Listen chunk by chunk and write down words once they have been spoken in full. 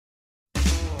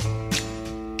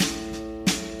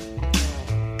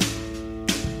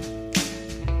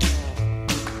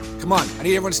Come on, I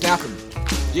need everyone snapping.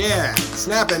 Yeah,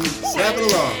 snapping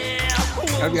along.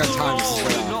 Gotta be on time. This is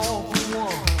way off.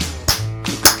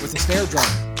 With the snare drum.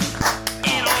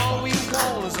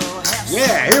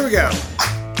 Yeah, here we go.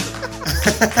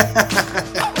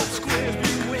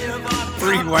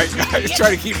 Three white guys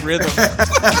trying to keep rhythm.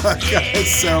 God,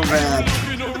 it's so bad.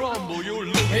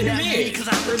 Me, because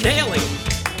I'm nailing.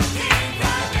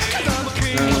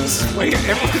 Wait,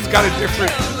 everyone's got a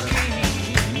different.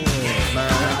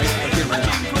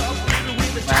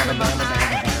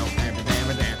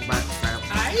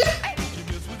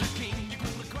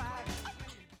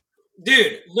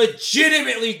 Dude,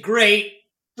 legitimately great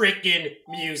freaking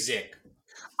music.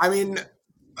 I mean,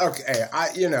 okay,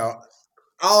 I'll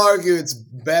argue it's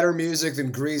better music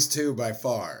than Grease 2 by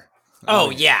far. Oh,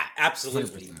 yeah,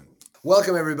 absolutely. 100%.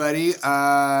 Welcome, everybody.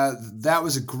 That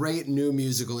was a great new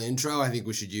musical intro. I think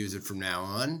we should use it from now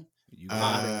on. You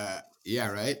got it. Yeah,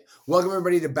 right. Welcome,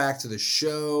 everybody, to Back to the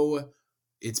Show.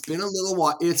 It's been a little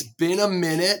while. It's been a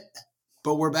minute,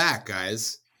 but we're back,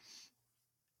 guys.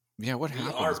 Yeah, what We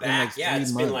happened? are It's been back. like Yeah, 3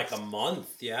 it's months. been like a month,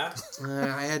 yeah.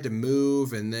 I had to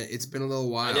move, and then it's been a little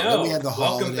while. I Then know. we had the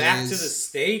Welcome back to the holidays.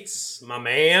 States, my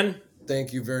man.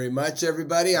 Thank you very much,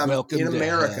 everybody. I'm Welcome in to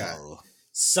America. hell.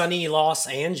 Sunny Los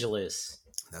Angeles.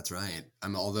 That's right.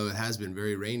 Although it has been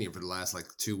very rainy for the last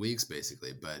 2 weeks,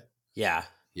 basically. But Yeah.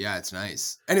 yeah, it's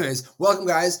nice. Anyways, welcome,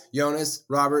 guys. Jonas,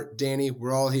 Robert, Danny,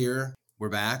 we're all here. We're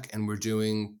back, and we're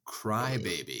doing Cry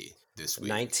Baby this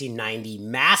week. 1990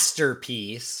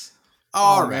 masterpiece.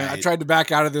 All Man, I right. tried to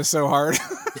back out of this so hard.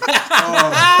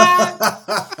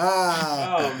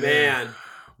 Oh, man.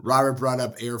 Robert brought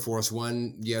up Air Force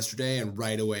One yesterday, and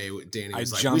right away, Danny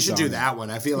was like, "We jumped should on do it. that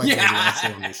one." I feel like maybe that's the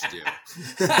one we should do.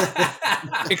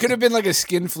 It could have been like a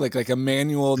skin flick, like a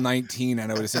manual 19,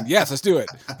 and I would have said, yes, let's do it.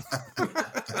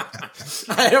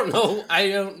 I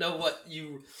don't know what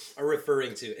you are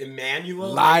referring to.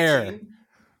 Emmanuel? Liar. 19?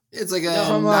 It's like a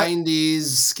No. 90s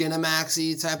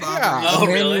Skinamaxy type Yeah, Oh, a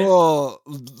really? manual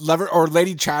lover or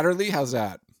Lady Chatterley. How's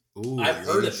that? Ooh, I've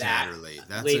heard Lady of that. Chatterley.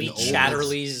 That's Lady an old-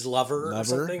 Chatterley's lover or Lover.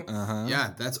 something? Uh-huh.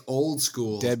 Yeah, that's old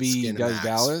school. Debbie Does Skinamax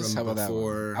Dallas. from How about that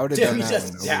before. one? I would have done Debbie that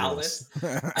Does one.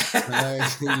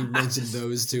 Dallas. You mentioned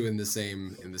those two in the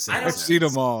same. I don't- I've seen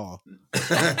them all.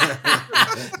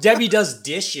 Debbie Does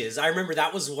Dishes. I remember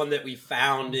that was one that we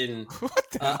found in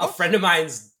a friend of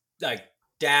mine's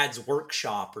dad's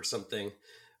workshop or something. I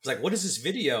was like, what is this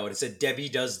video? And it said Debbie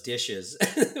Does Dishes.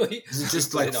 Is it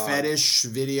just put it on. fetish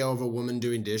video of a woman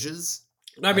doing dishes?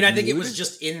 No, I mean, I think it nude? was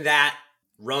just in that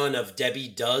run of Debbie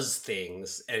Does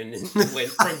Things and it went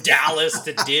from Dallas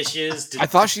to Dishes to... I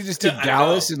thought she just did I don't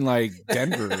Dallas know. and like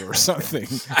Denver or something.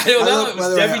 I don't know. love- It by was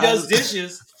the way, Debbie Does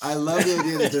Dishes. I love the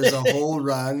idea that there's a whole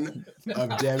run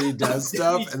of Debbie does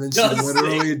stuff, and then she Does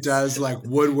literally things. does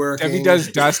woodworking. Debbie does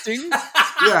dusting.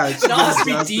 Yeah, she It does must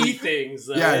be dusting. D things.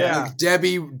 Though. Yeah, Yeah. like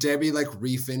Debbie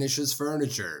refinishes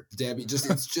furniture. Debbie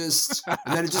it's just, and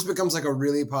then it just becomes like a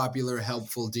really popular,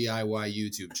 helpful DIY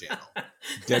YouTube channel.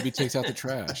 Debbie takes out the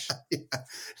trash.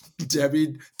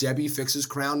 Debbie fixes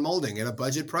crown molding at a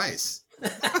budget price.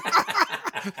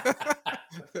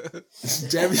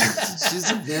 Debbie, she's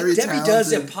a very Debbie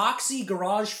does talented. epoxy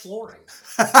garage flooring.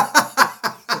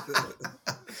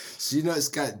 She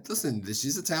knows. Listen,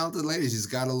 she's a talented lady. She's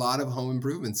got a lot of home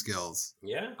improvement skills.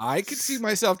 Yeah. I could see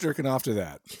myself jerking off to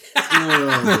that.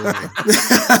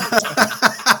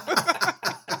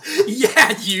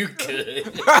 Yeah, you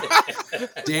could.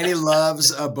 Danny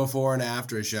loves a before and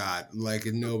after shot, like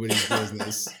in nobody's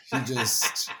business. She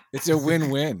just, It's a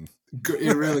win-win.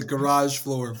 it really, garage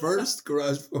floor first,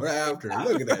 garage floor after.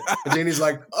 Look at it. And Danny's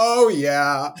like, oh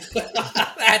yeah.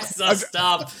 That's the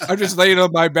stuff. I'm just laying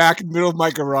on my back in the middle of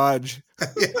my garage.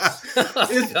 Yeah.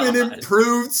 It's been God.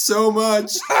 improved so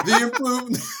much. The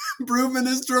improvement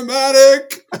is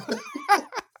dramatic.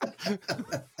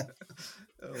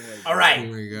 All right.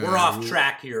 Here we go. We're off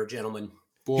track here, gentlemen.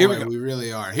 Boy, Here we go. we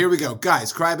really are. Here we go.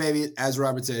 Guys, Crybaby, as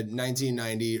Robert said,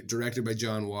 1990, directed by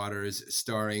John Waters,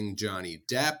 starring Johnny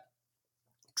Depp,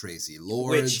 Tracy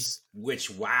Lords, Which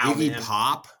wow, Iggy man.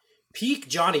 Pop. Peak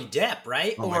Johnny Depp,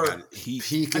 right? Oh my God.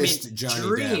 Peakest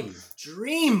Johnny Depp.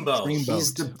 Dreamboat. Dreamboat.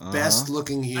 He's the best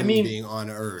looking human mean- being on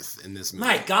earth in this movie.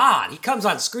 My God, he comes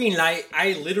on screen and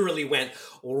I literally went,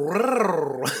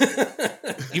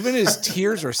 Even his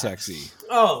tears are sexy.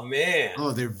 oh man.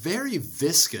 Oh, they're very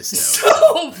viscous, though.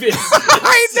 So viscous.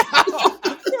 I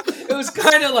know. It was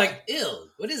kind of like, ew,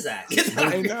 what is that?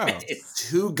 I know. It's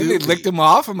Too Then they goopy. licked him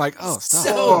off. I'm like, oh, stop.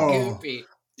 so Oh. goopy.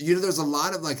 You know, there's a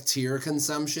lot of like tear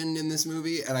consumption in this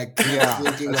movie, and I keep Yeah,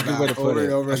 thinking that's a good way about to put over it.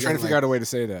 and over I was trying again. to figure out a way to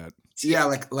say that. Yeah,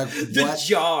 like The what?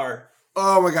 jar.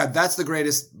 Oh my god, that's the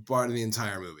greatest part of the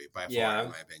entire movie by far, Yeah. in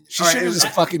my opinion. She All right, should have anyways,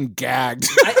 just fucking gagged.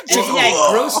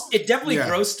 It definitely Yeah.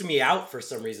 grossed me out for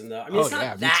some reason, though. I mean, it's Oh, not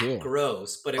yeah, me that too.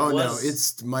 gross, but it oh no, was.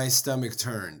 it's my stomach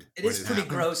turned. It when is pretty happened.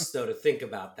 gross, though, to think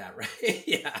about that, right?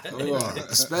 Yeah. Oh,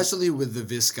 especially with the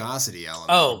viscosity element.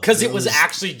 Oh, because it It was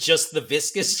actually just the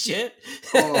viscous shit.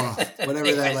 oh,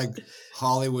 whatever that like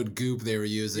Hollywood goop they were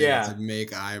using Yeah. to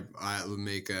make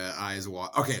eyes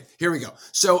walk. Okay, here we go.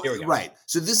 So Here we go. right,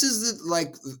 so this is the,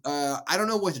 like I don't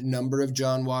know what number of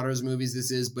John Waters movies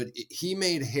this is, but he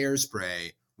made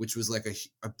Hairspray, which was like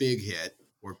a big hit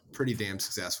or pretty damn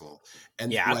successful,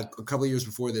 and Yeah. like a couple of years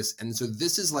before this, and so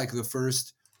this is like the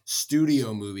first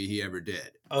studio movie he ever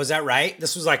did. Oh, is that right?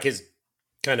 This was like his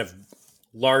kind of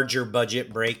larger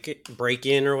budget break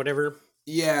in or whatever.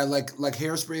 Yeah, like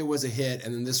Hairspray was a hit,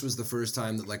 and then this was the first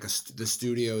time that like the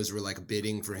studios were like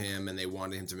bidding for him, and they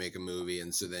wanted him to make a movie,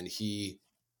 and so then he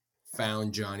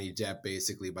found Johnny Depp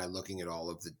basically by looking at all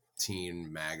of the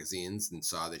teen magazines and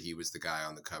saw that he was the guy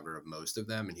on the cover of most of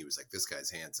them, and he was like, "This guy's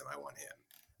handsome, I want him."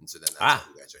 And so then that's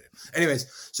how you guys joined him. Anyways,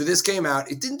 so this came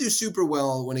out. It didn't do super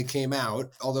well when it came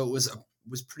out, although it was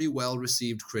pretty well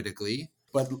received critically.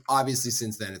 But obviously,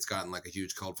 since then, it's gotten like a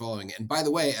huge cult following. And by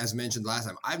the way, as mentioned last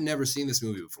time, I've never seen this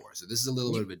movie before. So this is a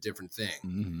little bit of a different thing.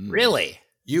 Mhm. Really?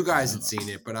 You guys had seen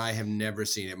it, but I have never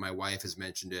seen it. My wife has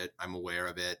mentioned it. I'm aware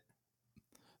of it.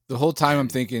 The whole time I'm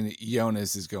thinking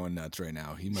Jonas is going nuts right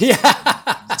now. He must Yeah. be I'm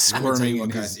gonna tell squirming you in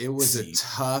what, guys, his it was seat. a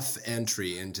tough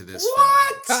entry into this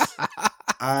What? film.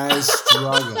 I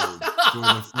struggled for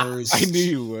the first I knew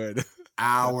you would.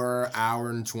 hour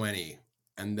and 20.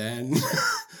 And then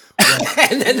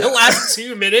And then the last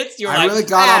 2 minutes, you're I like, really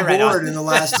got on right board on." in the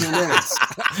last 2 minutes.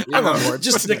 You I'm know? on board.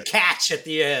 Just the catch at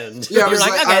the end. Yeah, I You're was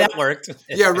like, like, okay, that worked.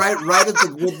 Yeah, right at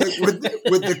the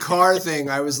with the car thing,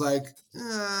 I was like,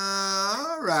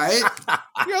 all right. Yeah, that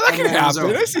And can then it was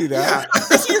happen. over. I see that. Yeah.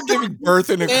 I see you giving birth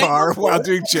in a car while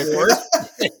doing chick work.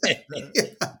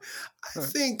 I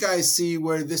think I see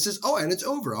where this is. Oh, and it's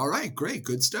over. All right, great,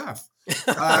 good stuff.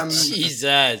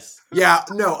 Jesus. Yeah,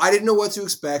 no, I didn't know what to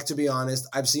expect, to be honest.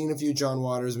 I've seen a few John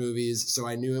Waters movies, so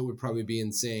I knew it would probably be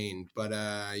insane. But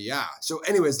yeah. So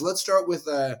anyways, let's start with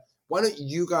why don't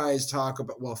you guys talk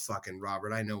about, well, fucking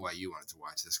Robert, I know why you wanted to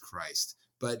watch this, Christ.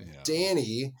 But Yeah.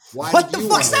 Danny, why What did the you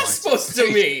want fuck's to that watch supposed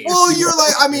to mean? Well, you're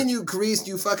like, I mean,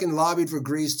 you fucking lobbied for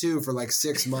Grease 2 for like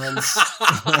 6 months.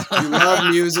 You love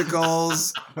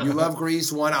musicals. You love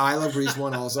Grease 1. I love Grease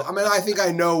 1 also. I mean, I think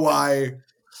I know why.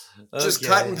 Just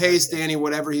cut and paste Danny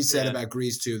whatever he said about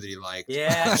Grease 2 that he liked.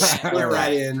 Yeah, Put you're that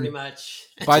right. in. Pretty much.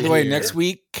 By the way, Here. next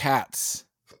week, Cats.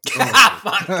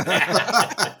 Fuck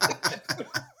that.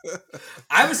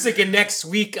 I was thinking next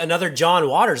week, another John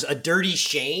Waters, A Dirty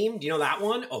Shame. Do you know that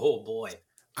one? Oh, boy.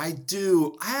 I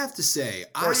do. I have to say,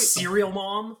 Or Serial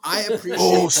Mom. I appreciate.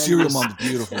 Oh, Serial Endless- Mom's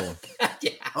beautiful.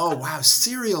 Yeah. Oh wow,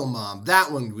 Serial Mom.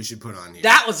 That one we should put on here.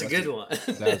 That was a good one.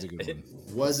 That was a good one.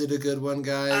 Was it a good one,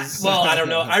 guys? Well, I don't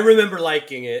know. I remember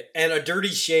liking it. And A Dirty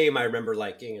Shame I remember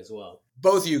liking as well.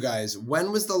 Both of you guys,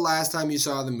 when was the last time you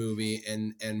saw the movie,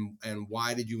 and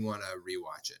why did you want to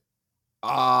rewatch it?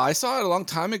 I saw it a long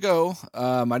time ago.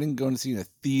 I didn't go and see it in a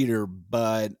theater,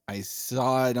 but I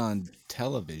saw it on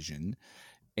television,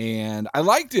 and I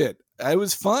liked it. It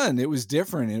was fun. It was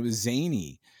different. It was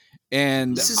zany,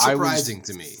 and This is I surprising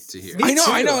to me to hear. Me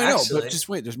I know. too, But just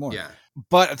wait, there's more. Yeah.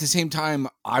 But at the same time,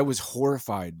 I was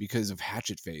horrified because of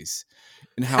Hatchet Face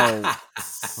and how.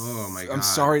 Oh my God. I'm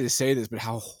sorry to say this, but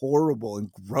how horrible and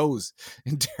gross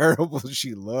and terrible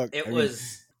she looked. It I mean,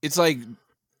 was. it's like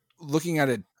looking at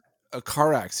a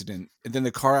car accident, and then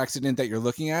the car accident that you're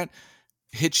looking at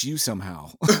hits you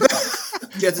somehow.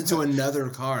 Gets into another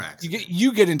car accident.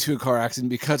 you get into a car accident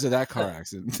because of that car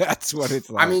accident. That's what it's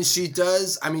like. I mean, she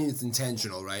does. I mean, it's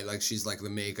intentional, right? Like she's like the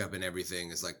makeup and everything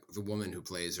is like the woman who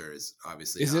plays her is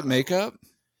obviously. is not it makeup?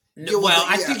 Yeah, well, Well,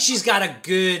 I yeah. think she's got a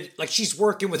good, like she's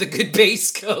working with a good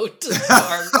base coat to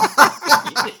start.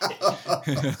 I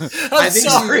I'm think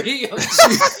sorry.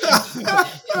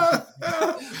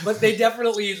 But they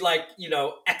definitely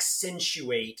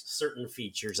accentuate certain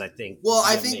features, I think. Well,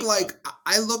 I via think makeup.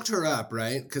 I looked her up,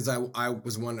 right? Because I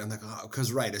was wondering, like,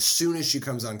 because right, as soon as she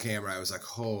comes on camera, I was like,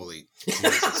 holy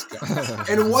Jesus God.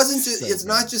 And it wasn't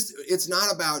just, So it's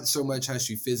not about so much how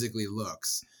she physically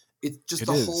looks. It's just It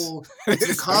the is. whole, it's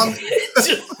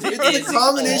the It it's is a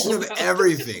combination cool. of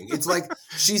everything. It's like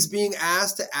she's being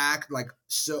asked to act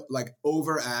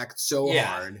overact so Yeah.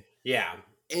 hard. Yeah.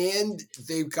 And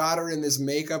they've got her in this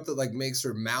makeup that like makes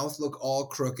her mouth look all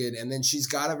crooked, and then she's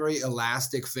got a very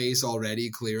elastic face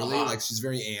already. Clearly, Uh-huh. like she's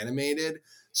very animated.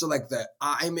 So like the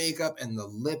eye makeup and the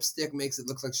lipstick makes it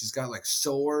look like she's got like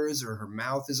sores or her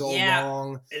mouth is all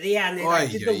wrong. Yeah, and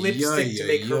they did the lipstick to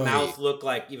make her mouth look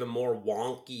like even more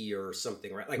wonky or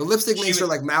something, right? Like the lipstick makes her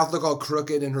like mouth look all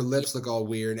crooked and her lips look all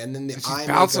weird, and then the eye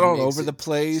bouncing all over the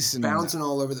place, and bouncing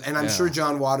all over. And I'm sure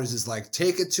John Waters is like,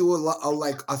 take it to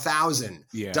like 1,000,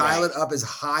 dial it up as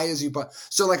high as you.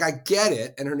 So like I get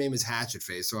it, and her name is Hatchet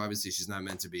Face, so obviously she's not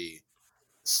meant to be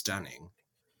stunning.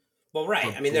 Well, right.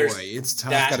 But I mean, there's it's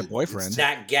tough. She's got a boyfriend.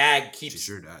 That gag keeps, she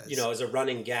sure does. You know, as a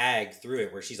running gag through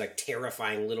it, where she's like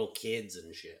terrifying little kids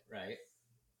and shit, right?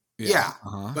 Yeah,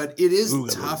 but it is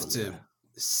tough to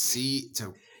see.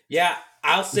 Yeah,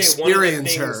 I'll say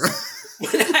experience one of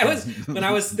the things, when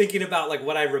I was thinking about like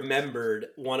what I remembered,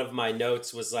 one of my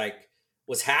notes was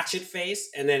Hatchet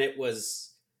Face, and then it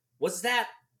was that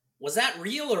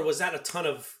real or was that a ton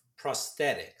of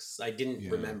prosthetics? I didn't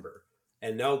remember.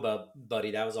 And no,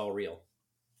 buddy, that was all real.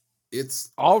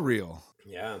 It's all real.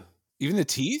 Yeah. Even the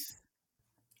teeth?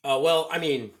 Oh, well, I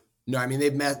mean... No, I mean,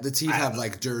 the teeth have,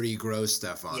 like, dirty, gross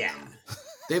stuff on them.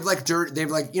 They've, like,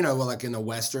 you know, like in the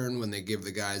Western, when they give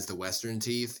the guys the Western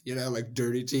teeth, you know, like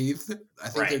dirty teeth. I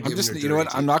think they're giving her you know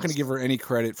what? I'm not going to give her any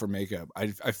credit for makeup. I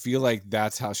feel like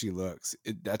that's how she looks.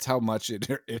 That's how much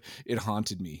it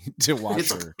haunted me to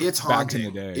watch her. It's haunting. Back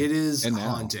in the day. It is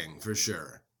haunting, for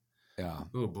sure. Yeah.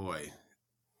 Oh, boy.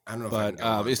 I don't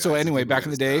know. But so anyway, back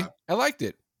in the day, I liked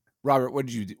it. Robert, what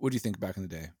did you think back in the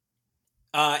day?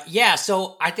 Yeah,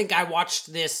 so I think I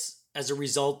watched this as a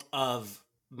result of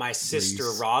my sister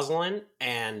Rosalind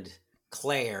and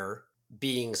Claire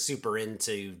being super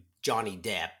into Johnny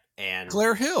Depp and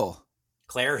Claire Hill.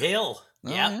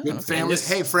 Yeah. Good family.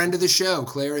 Hey, friend of the show,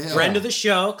 Claire Hill. Friend of the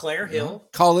show, Claire Hill.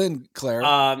 Call in, Claire.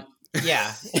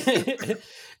 Yeah.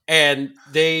 And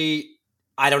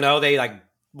I don't know, they like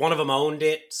one of them owned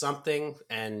something,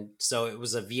 and so it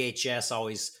was a VHS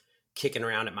always kicking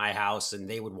around at my house, and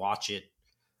they would watch it.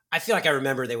 I feel like I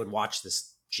remember they would watch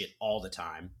this shit all the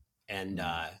time, and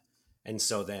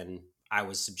so then I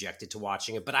was subjected to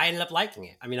watching it, but I ended up liking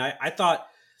it. I mean, I thought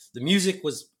the music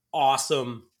was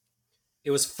awesome.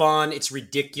 It was fun. It's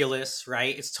ridiculous,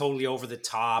 right? It's totally over the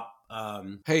top.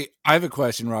 Hey, I have a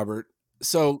question, Robert.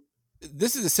 So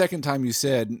this is the second time you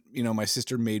said, you know, my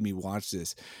sister made me watch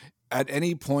this. At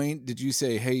any point, did you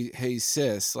say, hey,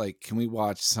 sis, like, can we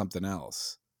watch something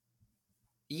else?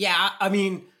 Yeah, I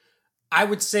mean, I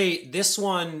would say this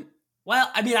one, well,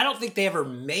 I mean, I don't think they ever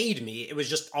made me. It was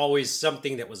just always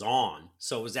something that was on.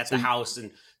 So it was at the house,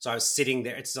 and so I was sitting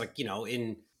there. It's like, you know,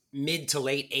 in mid to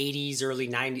late 80s, early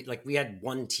 90s, like we had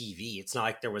one TV. It's not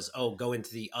like there was, go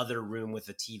into the other room with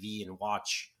a TV and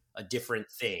watch a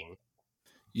different thing.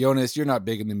 Jonas, you're not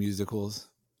big into musicals.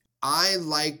 I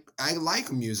like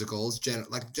musicals.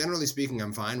 Generally speaking,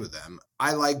 I'm fine with them.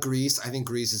 I like Grease. I think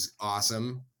Grease is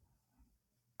awesome.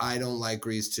 I don't like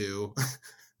Grease 2.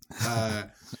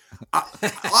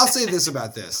 I'll say this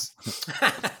about this.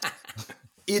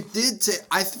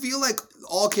 I feel like,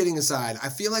 all kidding aside, I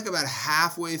feel like about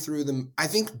halfway through I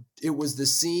think it was the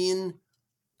scene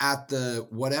at the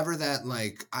whatever that,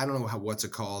 like, I don't know what's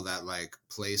it called, that like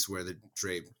place where the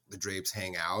drapes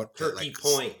hang out. Turkey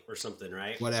Point or something,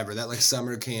 right? Whatever, that like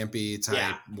summer campy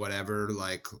type, whatever,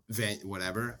 like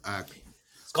whatever.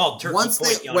 It's called Turkey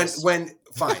Point. When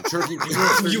fine, Turkey.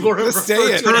 You were say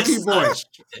it. Turkey Point.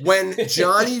 When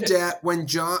Johnny Depp,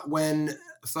 when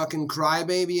fucking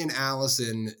Crybaby and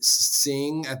Allison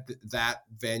sing at that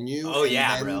venue. Oh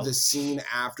yeah, and then bro. The scene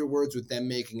afterwards with them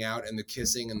making out and the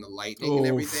kissing and the lightning and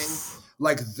everything.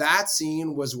 Like that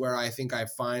scene was where I think I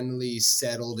finally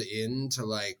settled into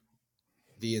like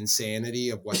the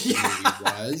insanity of what the movie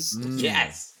was.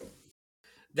 Yes.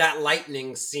 That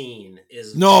lightning scene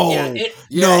is that's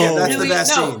the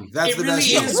best scene. That's the best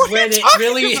scene.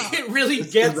 It really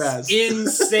gets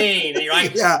insane. And you're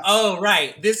like, oh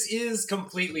right, this is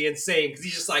completely insane because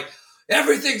he's just like,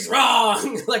 everything's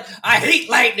wrong. Like, I hate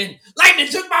lightning. Lightning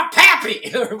took my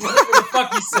pappy, or whatever the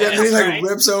fuck he says. Yeah, and he like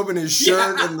rips open his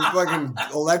shirt in the fucking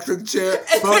electric chair.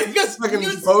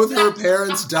 Both her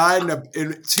parents died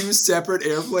in two separate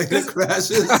airplane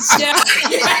crashes.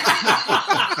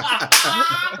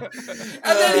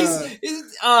 And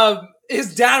then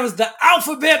his dad was the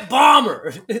alphabet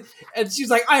bomber, and she's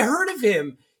like, I heard of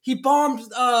him. He bombed.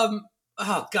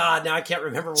 Oh God! Now I can't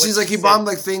remember what she's like. He bombed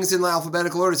like things in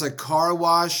alphabetical order. It's like car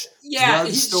wash. Yeah,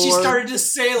 she started to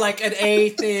say like an A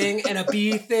thing and a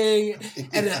B thing,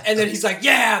 and then he's like,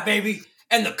 "Yeah, baby,"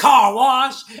 and the car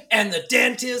wash and the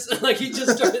dentist. Like he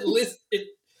just started listing.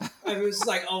 I was just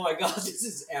like, "Oh my God, this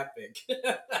is epic."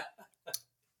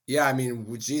 Yeah, I mean,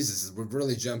 Jesus, we've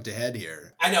really jumped ahead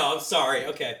here. I know. I'm sorry.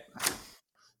 Okay.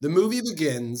 The movie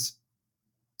begins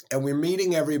And we're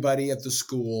meeting everybody at the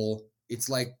school. It's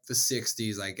like the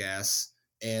 60s, I guess,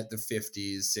 and the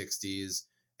 50s, 60s.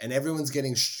 And everyone's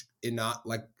getting not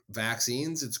like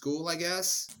vaccines at school, I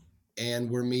guess.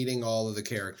 And we're meeting all of the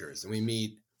characters. And we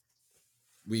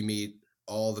meet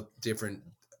all the different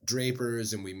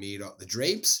drapers, and we meet all the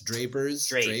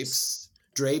drapers.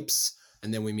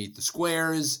 And then we meet the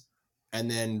squares. And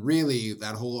then really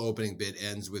that whole opening bit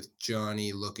ends with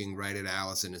Johnny looking right at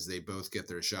Allison as they both get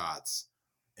their shots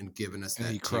and giving us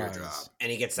that teardrop. And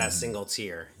he gets that single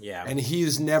tear. Yeah. And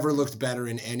he's never looked better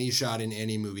in any shot in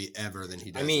any movie ever than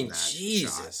he does. I mean, in that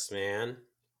Jesus, shot. Man.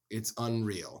 It's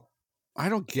unreal. I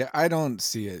don't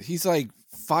see it. He's like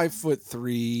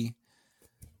 5'3".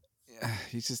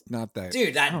 He's just not that.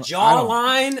 Dude, that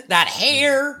jawline, that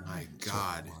hair. My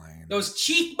God. Those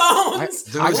cheekbones.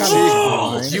 Those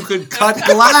cheekbones. You could cut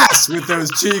glass with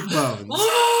those cheekbones.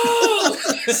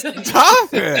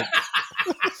 Stop it.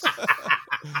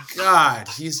 God,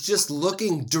 he's just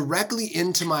looking directly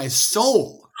into my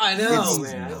soul. I know,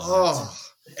 man. Oh.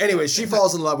 Anyway, she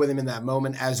falls in love with him in that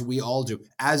moment, as we all do,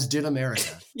 as did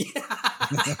America. Yeah.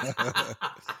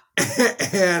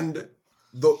 And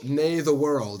the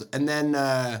world. And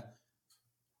then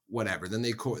whatever. Then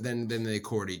they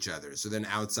court each other. So then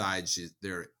outside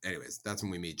anyways, that's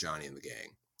when we meet Johnny and the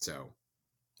gang. So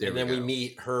we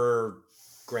meet her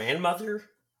grandmother.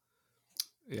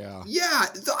 Yeah. Yeah,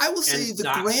 I will say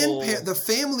the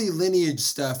family lineage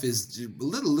stuff is a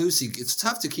little loosey. It's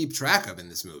tough to keep track of in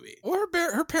this movie. Well,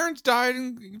 her parents died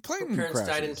in plane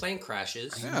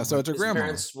crashes. Yeah, so it's her grandma.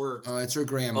 Parents were it's her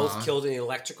grandma. Both killed in the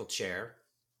electrical chair.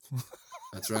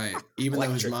 That's right. Even though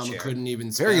his mama couldn't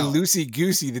even spell. Very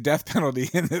loosey-goosey, the death penalty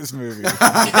in this movie.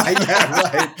 Yeah,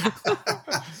 right.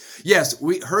 Yes,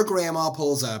 her grandma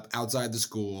pulls up outside the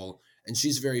school, and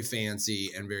she's very fancy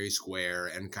and very square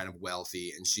and kind of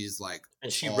wealthy, and she's like...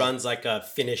 And she runs like a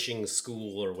finishing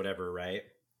school or whatever, right?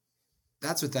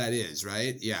 That's what that is,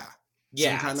 right? Yeah.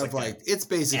 Yeah. Some kind of like it's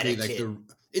basically etiquette.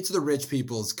 It's the rich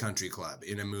people's country club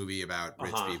in a movie about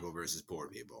rich people versus poor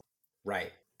people.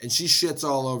 Right. And she shits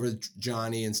all over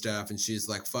Johnny and stuff, and she's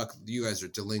like, fuck, you guys are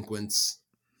delinquents.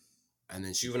 And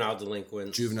then juvenile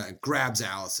delinquents. Grabs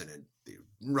Allison and they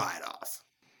ride off.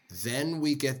 Then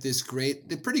we get this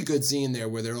pretty good scene there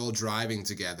where they're all driving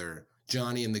together.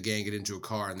 Johnny and the gang get into a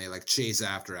car, and they like chase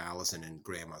after Allison in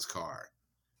Grandma's car.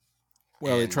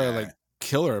 Well, they try to like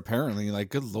kill her, apparently. Like,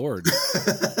 good Lord.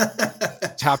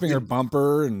 Tapping her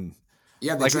bumper and...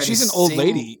 Yeah, like if she's an old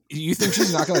lady, you think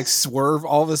she's not gonna like swerve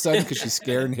all of a sudden because she's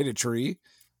scared and hit a tree?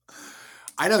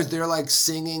 I know, they're like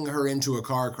singing her into a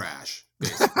car crash.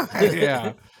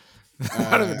 Yeah,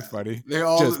 that would have been funny. They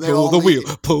all just pull the wheel,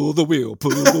 pull the wheel, pull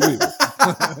the wheel.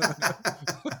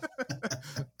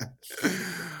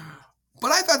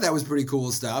 But I thought that was pretty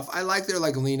cool stuff. I like they're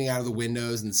like leaning out of the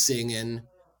windows and singing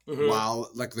while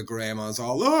like the grandma's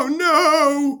all, oh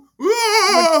no,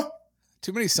 ah!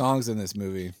 Too many songs in this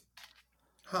movie.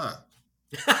 Huh.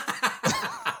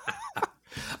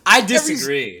 I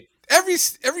disagree. Every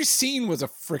scene was a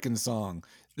freaking song.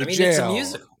 It's a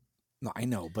musical. No, I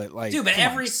know, but like... Dude, but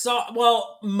every song...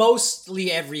 Well,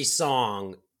 mostly every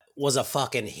song was a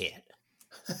fucking hit.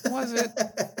 Was it?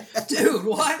 Dude,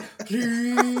 what?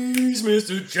 Please,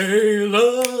 Mr. Jailer.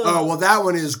 Oh, well, that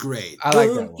one is great. I like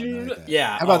that one.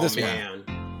 Yeah. How about this one?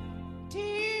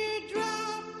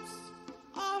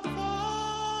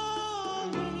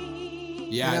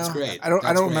 Yeah, it's great. I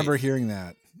don't remember hearing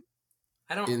that.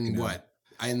 I don't. In what?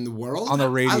 In the world? On the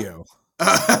radio.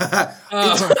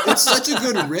 It's such a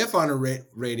good riff on a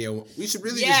radio. We should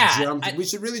really just jump. We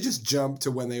should really just jump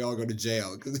to when they all go to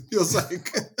jail because it feels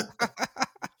like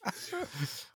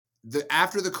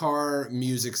after the car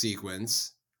music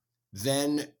sequence,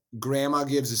 then Grandma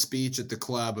gives a speech at the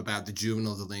club about the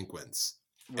juvenile delinquents.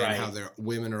 Right. And how their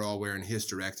women are all wearing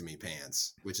hysterectomy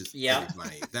pants, which is pretty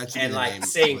funny. That should and be like name.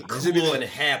 saying cool and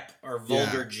hep are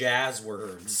vulgar jazz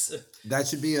words. That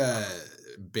should be a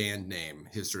band name,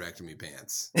 hysterectomy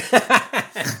pants.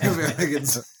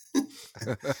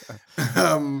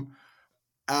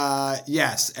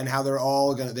 Yes, and how they're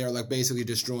like basically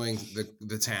destroying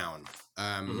the town.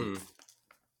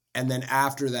 And then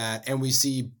after that, and we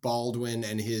see Baldwin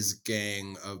and his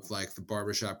gang of like the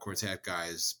barbershop quartet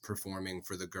guys performing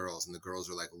for the girls, and the girls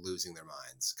are like losing their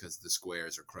minds because the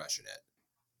squares are crushing it.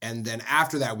 And then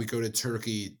after that, we go to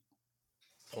Turkey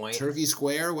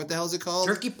Square. What the hell is it called?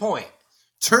 Turkey Point.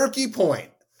 Turkey Point.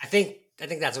 I think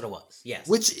that's what it was. Yes.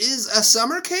 Which is a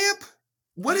summer camp?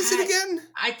 What is it again?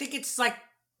 I think it's like,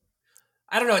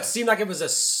 I don't know. It seemed like it was a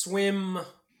swim,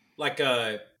 like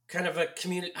a kind of a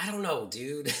community. I don't know,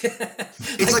 dude.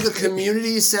 It's like a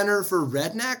community center for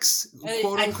rednecks,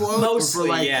 quote unquote, mostly,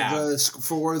 or for yeah.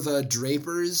 the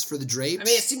drapers, for the drapes. I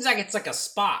mean, it seems like it's like a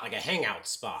spot, like a hangout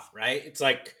spot, right? It's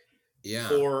like yeah,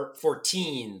 for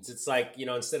teens. It's like, you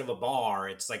know, instead of a bar,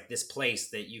 it's like this place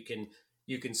that you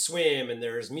can swim, and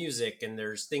there's music and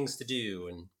there's things to do,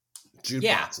 and Jude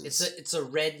yeah, boxes. it's a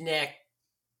redneck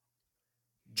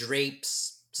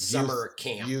drapes summer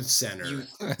camp youth center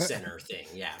thing,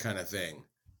 yeah, kind of thing.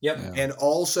 Yep. Yeah. And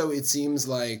also, it seems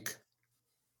like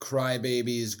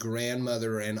Crybaby's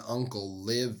grandmother and uncle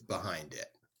live behind it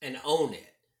and own it.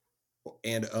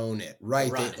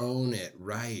 Right, Run they it. own it.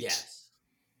 Right. Yes.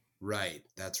 Right,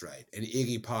 that's right. And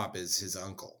Iggy Pop is his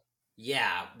uncle.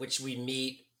 Yeah, which we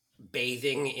meet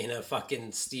bathing in a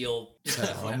fucking steel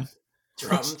Drum.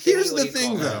 drum. Here's What the do you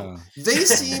thing, call though. that? They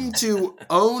seem to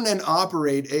own and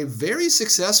operate a very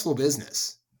successful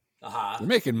business. They're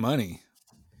making money.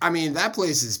 I mean, that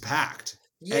place is packed.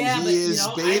 Yeah, and he but, is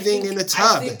I bathing think- in a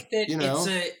tub. I think that you know?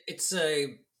 it's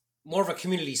a more of a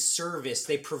community service.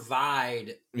 They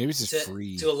provide Maybe it's just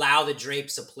free. to allow the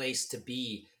drapes a place to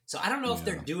be. So I don't know if Yeah.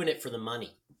 they're doing it for the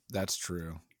money. That's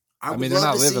true. I I mean, would they're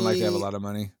love not to living like they have a see- lot of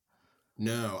money.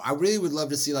 No, I really would love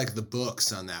to see like the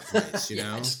books on that place, you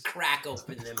Yeah, know? just crack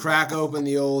open them. Crack open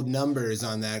the old numbers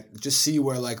on that, just see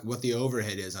where like what the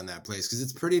overhead is on that place, because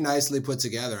it's pretty nicely put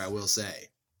together, I will say.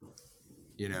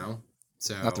 You know?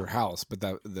 So Not their house, but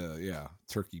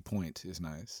Turkey Point is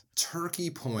nice. Turkey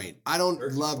Point. I don't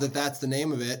Turkey love Point. that that's the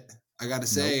name of it. I gotta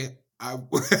say,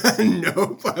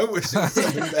 nope, I wish it was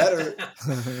something better.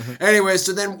 Anyway,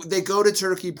 so then they go to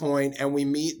Turkey Point and we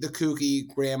meet the kooky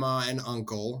grandma and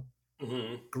uncle,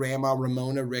 Mhm. Grandma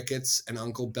Ramona Ricketts and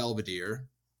Uncle Belvedere.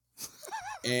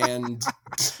 And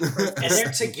And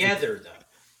they're together though.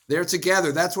 they're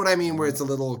together. That's what I mean, where it's a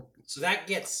little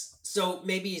So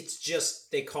maybe it's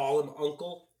just they call him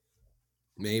uncle.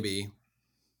 maybe.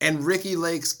 And Ricky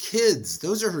Lake's kids.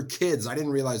 Those are her kids. I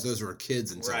didn't realize those were her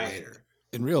kids until Right. later.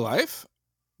 In real life?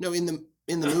 No, in the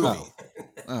movie.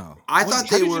 Oh. I Well, thought how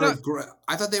they did you were. not-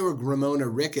 I thought they were Ramona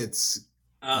Ricketts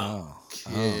Oh,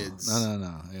 kids.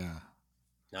 No. Yeah.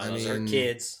 no, I those are mean-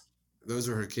 kids. Those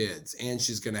are her kids, and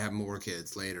she's gonna have more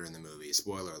kids later in the movie.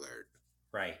 Spoiler alert.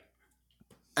 Right.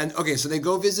 And okay, so they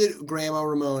go visit Grandma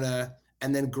Ramona,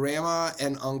 and then Grandma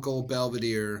and Uncle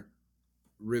Belvedere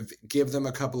give them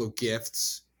a couple of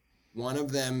gifts. One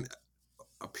of them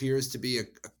appears to be a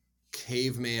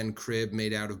caveman crib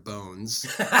made out of bones.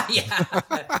 Yeah.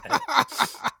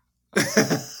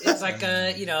 It's like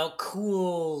a,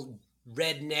 cool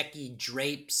rednecky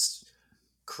drapes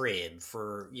crib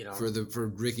for, for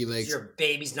Ricky Lake's your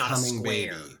baby's not a coming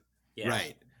square. baby. Yeah.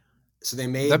 Right. So they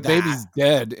made That that. baby's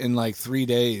dead in like 3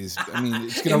 days. I mean,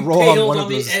 it's gonna roll on Impaled one on of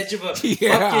the those. edge of a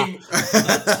Yeah. fucking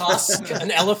a tusk,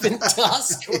 an elephant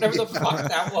tusk, whatever the fuck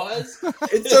that was.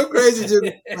 It's so crazy,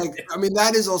 dude. Like, I mean,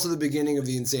 that is also the beginning of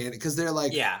the insanity, because they're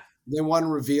like, Yeah. they want to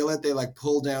reveal it. They like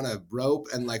pull down a rope,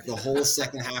 and like the whole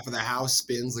second half of the house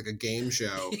spins like a game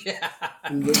show. Yeah.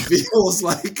 And reveals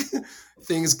like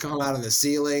things come out of the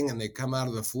ceiling and they come out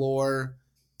of the floor,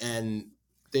 and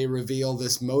they reveal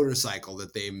this motorcycle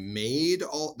that they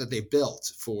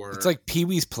built for. It's like Pee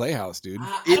Wee's Playhouse, dude.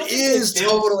 I It don't think is they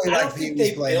built- totally I don't like think Pee-wee's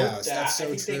they Playhouse. built that. That's so I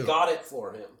think true. they got it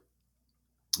for him.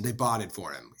 They bought it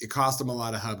for him. It cost him a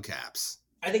lot of hubcaps.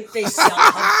 I think they sell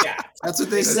hubcaps. That's what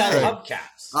They they sell say.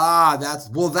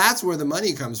 hubcaps. That's where the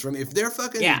money comes from. If they're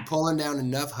fucking Yeah. pulling down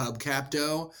enough hubcap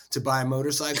dough to buy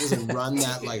motorcycles and run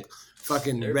that like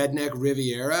fucking They're- redneck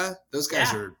Riviera, those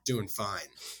guys Yeah. are doing fine.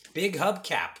 Big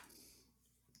hubcap.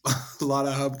 A lot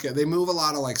of hubcap. They move a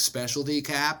lot of like specialty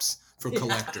caps for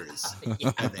collectors.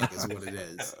 Yeah. I think is what it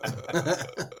is.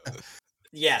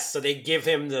 Yes, so they give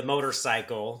him the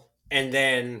motorcycle, and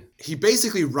then He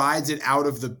basically rides it out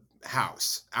of the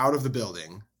house, out of the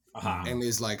building, and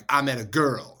he's like, "I met a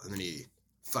girl," and then he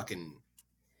fucking,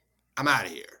 "I'm out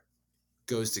of here."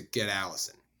 Goes to get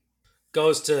Allison.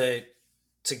 goes to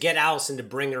get Allison to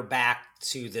bring her back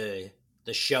to the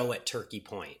show at Turkey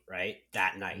Point, right?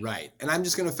 That night. Right. And I'm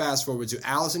just going to fast forward to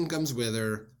Allison comes with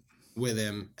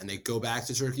him, and they go back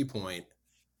to Turkey Point,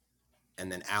 and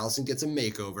then Allison gets a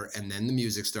makeover, and then the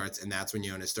music starts, and that's when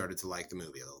Jonas started to like the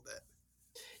movie a little bit.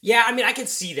 Yeah, I mean, I can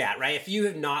see that, right? If you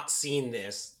have not seen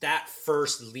this, that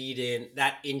first lead in,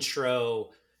 that intro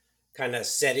kind of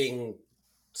setting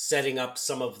up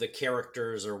some of the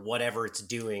characters or whatever it's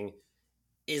doing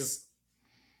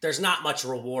there's not much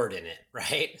reward in it,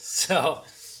 right? So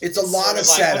It's a lot sort of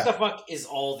like, setup. what the fuck is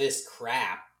all this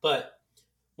crap? But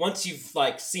once you've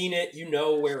like seen it, you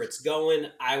know where it's going.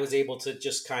 I was able to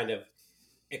just kind of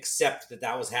accept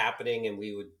that was happening, and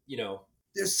we would,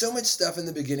 there's so much stuff in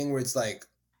the beginning where it's like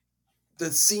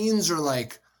the scenes are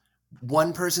like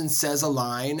one person says a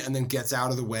line and then gets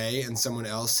out of the way, and someone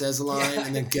else says a line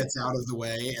and then gets out of the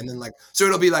way, and then like, so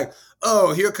it'll be like,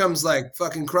 oh, here comes like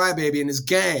fucking Crybaby and his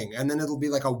gang, and then it'll be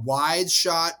like a wide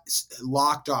shot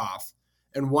locked off,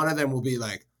 and one of them will be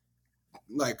like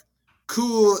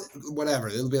cool, whatever.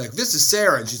 It'll be like, this is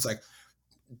Sarah, and she's like,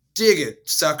 dig it,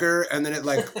 sucker. And then it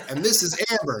like, and this is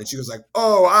Amber, and she goes like,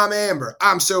 oh, I'm Amber,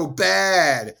 I'm so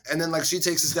bad. And then like she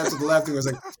takes a step to the left and goes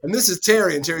like, and this is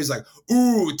Terry, and Terry's like,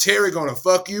 ooh, Terry gonna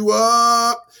fuck you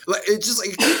up. Like it just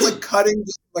like, it keeps like cutting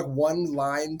just like one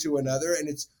line to another, and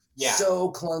it's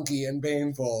so clunky and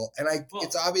painful. And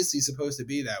it's obviously supposed to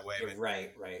be that way. But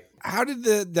right. How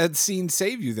did that scene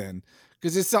save you then?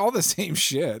 Because it's all the same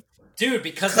shit. Dude,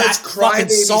 because that fucking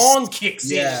song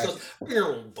kicks in. It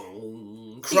goes,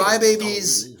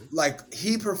 Crybabies, like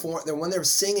he performed. Then when they're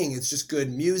singing, it's just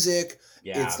good music.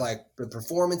 Yeah. It's like the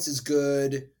performance is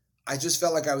good. I just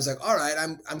felt like I was like, all right,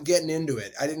 I'm getting into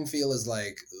it. I didn't feel as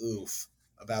like oof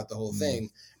about the whole thing.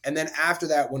 And then after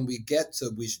that, when we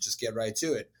should just get right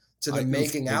to it, to the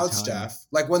making out stuff.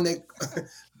 Like when they,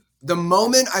 the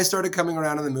moment I started coming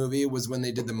around in the movie was when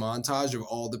they did the montage of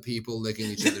all the people licking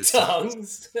each other's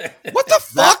tongues. What the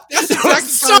fuck? That's exactly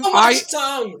so much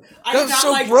tongue. I got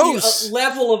so like gross. A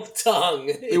level of tongue.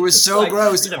 It was so like,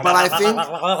 gross. But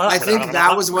I think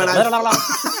that was when I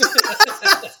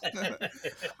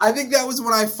think that was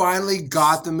when I finally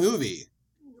got the movie.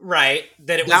 Right.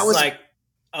 That it was like,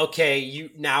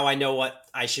 okay, now I know what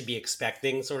I should be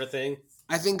expecting, sort of thing.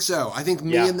 I think so. I think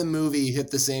me and the movie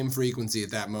hit the same frequency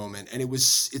at that moment, and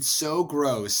it's so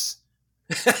gross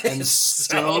and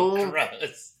so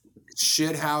gross,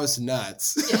 shithouse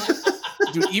nuts.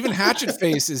 Dude, even Hatchet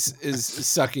Face is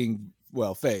sucking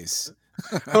face.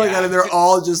 Oh my god! And they're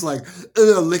all just like,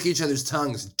 lick each other's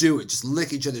tongues. Do it. Just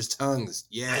lick each other's tongues.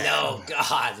 Yeah. I know.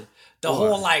 God, the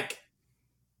whole like.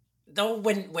 Though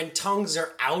when tongues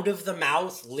are out of the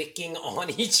mouth licking on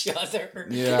each other,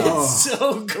 it's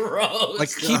so gross.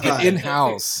 Like keep it in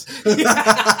house.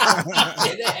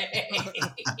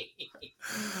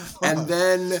 And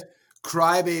then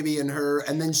Crybaby and her,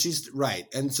 and then she's right,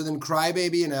 and so then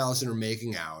Crybaby and Allison are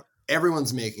making out.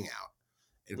 Everyone's making out,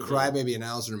 and Crybaby and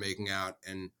Allison are making out,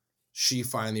 and she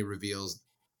finally reveals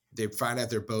they find out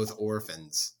they're both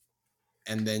orphans,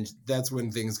 and then that's when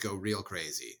things go real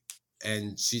crazy.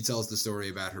 And she tells the story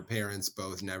about her parents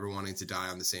both never wanting to die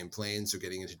on the same plane, so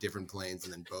getting into different planes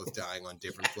and then both dying on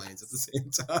different planes at the same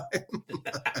time.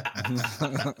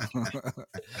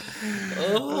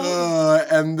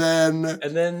 And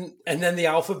then the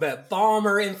alphabet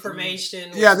bomber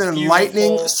information. Yeah, then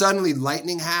suddenly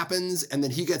lightning happens, and then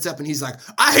he gets up and he's like,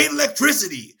 I hate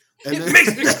electricity. And it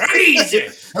makes me crazy.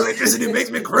 Electricity makes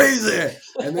me crazy.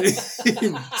 And then it's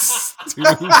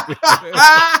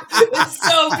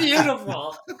so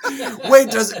beautiful.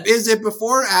 Wait, is it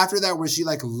before or after that where she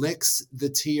like licks the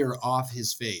tear off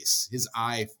his face, his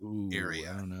eye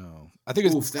area? I don't know. I think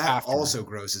it's that after. Also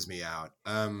grosses me out.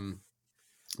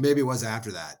 Maybe it was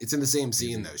after that. It's in the same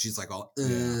scene though. She's like all, give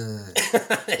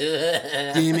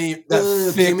me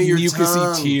that thick mucusy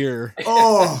tongue. Tear.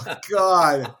 Oh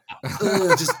God.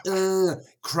 Just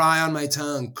cry on my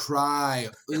tongue. Cry.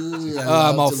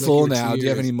 I'm all full now. Do you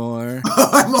have any more?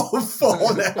 I'm all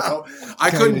full now. I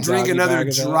couldn't drink another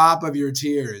drop of your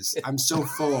tears. I'm so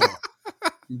full.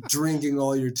 Drinking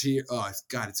all your tears. Oh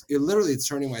God, it's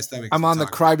turning my stomach. I'm on the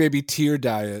Crybaby tear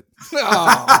diet.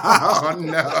 Oh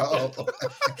no.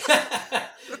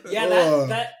 Yeah,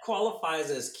 that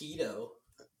qualifies as keto.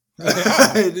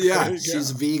 Yeah,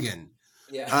 she's vegan.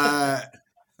 Yeah.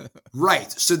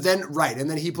 Right. So then, and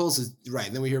then he pulls his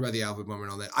and then we hear about the alphabet moment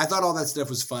and all that. I thought all that stuff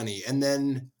was funny, and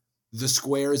then the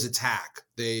squares attack.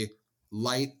 They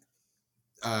light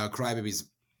Crybaby's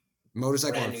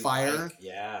motorcycle on fire,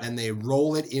 and they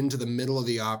roll it into the middle of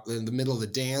the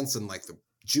dance, and like the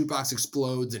jukebox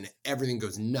explodes and everything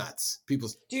goes nuts. People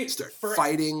start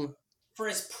fighting. For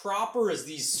as proper as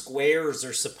these squares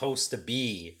are supposed to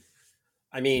be,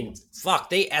 I mean,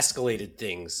 they escalated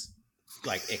things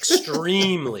like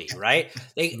extremely, right?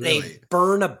 They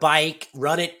burn a bike,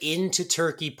 run it into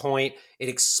Turkey Point, it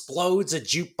explodes a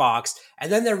jukebox, and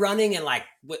then they're running and like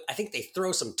I think they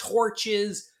throw some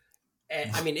torches. And,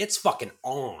 I mean, it's fucking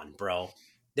on, bro.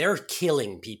 They're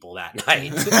killing people that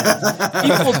night.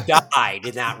 People died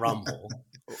in that rumble.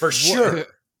 For sure.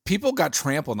 People got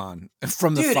trampled on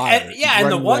from the fire.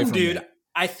 And the one dude,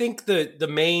 I think the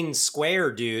main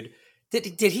square dude,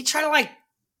 did he try to like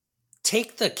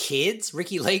take the kids,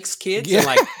 Ricky Lake's kids, and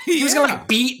like he was gonna like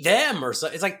beat them or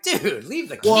something? It's like, dude, leave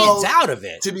the kids out of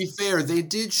it. To be fair, they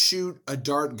did shoot a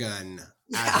dart gun.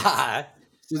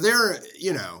 So they're,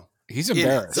 He's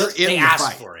embarrassed. they're in They the asked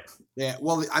fight. for it. Yeah,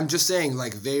 well, I'm just saying,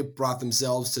 like, they brought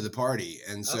themselves to the party,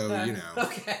 and so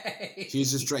Okay.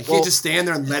 he's just trying. He can't just stand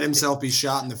there and let himself be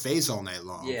shot in the face all night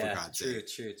long. For God's sake.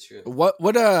 True.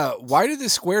 Why did the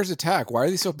squares attack? Why are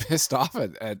they so pissed off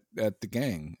at the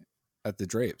gang, at the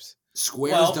Drapes?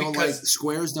 Squares don't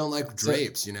like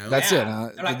Drapes, That's it.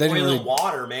 They're like boiling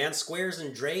water, man. Squares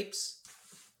and Drapes.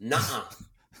 Nuh-uh.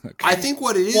 Okay. I think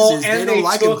what it is they don't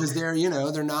like him because they're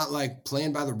they're not like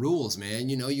playing by the rules, man.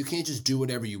 You can't just do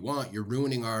whatever you want. You're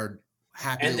ruining our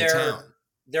happy little town.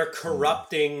 They're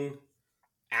corrupting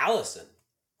Allison.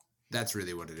 That's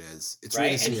really what it is. It's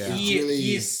right, really, and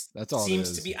he's that's all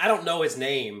seems to be. I don't know his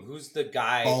name. Who's the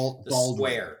guy? Baldwin.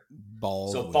 Square.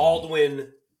 Baldwin. So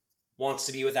Baldwin wants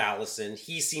to be with Allison.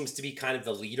 He seems to be kind of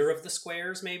the leader of the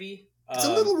Squares, maybe. It's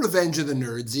a little Revenge of the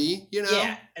Nerdsy,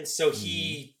 Yeah, and so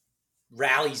he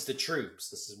rallies the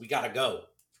troops. We gotta go.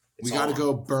 We gotta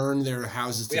go burn their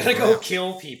houses. We gotta go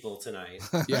kill people tonight.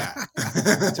 Yeah,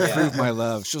 to prove my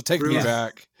love. She'll take me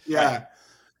back. Yeah. Right.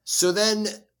 So then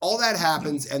all that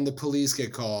happens, and the police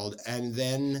get called, and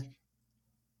then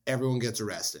everyone gets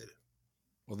arrested.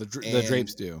 Well, the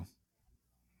Drapes do.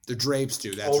 The Drapes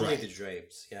do. That's Only right. the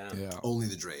Drapes. Yeah. Only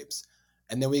the Drapes.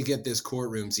 And then we get this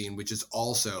courtroom scene, which is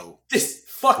also this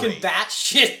fucking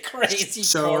batshit crazy.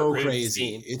 So crazy.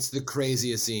 Scene. It's the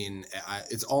craziest scene.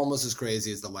 It's almost as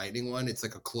crazy as the lightning one. It's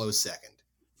like a close second.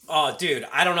 Oh, dude,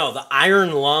 I don't know. The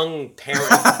iron lung parent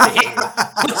thing.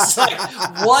 It's like,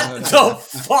 what the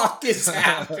fuck is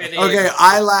happening? Okay,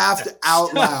 I laughed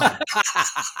out loud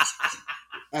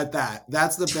at that.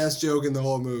 That's the best joke in the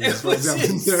whole movie. It was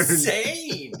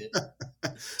insane.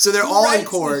 So they're all in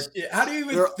court. How do you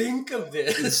even think of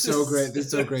this? It's so great. It's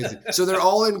so crazy. So they're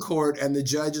all in court, and the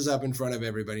judge is up in front of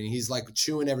everybody, and he's like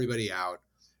chewing everybody out.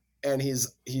 And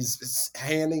he's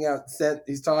handing out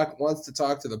wants to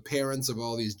talk to the parents of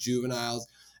all these juveniles.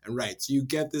 And so you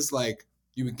get this, like,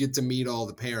 you get to meet all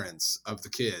the parents of the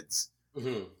kids.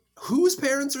 Mm-hmm. Whose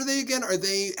parents are they again? Are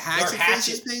they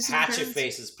Hatchet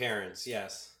Face's parents,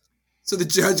 yes. So the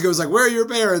judge goes like, "Where are your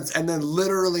parents?" And then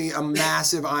literally a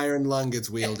massive iron lung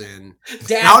gets wheeled in.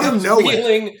 Dad out of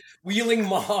nowhere. Wheeling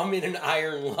mom in an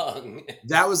iron lung.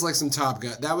 That was like some Top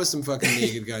Gun. That was some fucking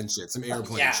Naked Gun shit. Some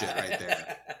airplane shit right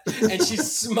there. And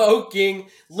she's smoking,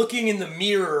 looking in the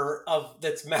mirror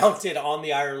that's mounted on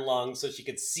the iron lung so she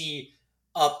could see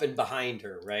up and behind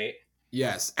her, right?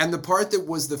 Yes. And the part that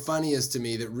was the funniest to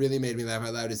me that really made me laugh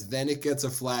out loud is then it gets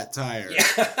a flat tire.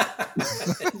 Yeah.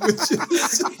 Which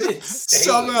is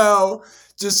somehow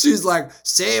just, she's like,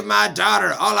 "Save my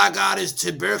daughter. All I got is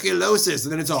tuberculosis."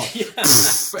 And then it's all,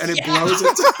 and it blows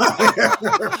a tire.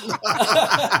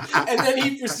 And then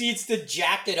he proceeds to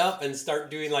jack it up and start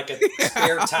doing like a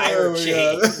spare tire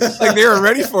change. Like they were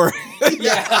ready for it.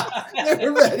 Yeah. They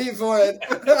were ready for it.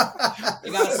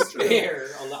 They got a spare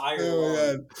on the iron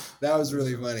lung. That was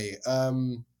really funny.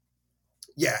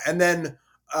 Yeah, and then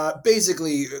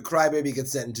basically Crybaby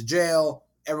gets sent into jail.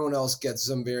 Everyone else gets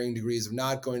some varying degrees of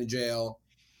not going to jail.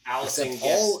 Allison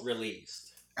gets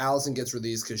released. Allison gets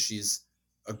released because she's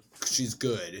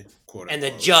good, quote unquote. And the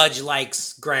judge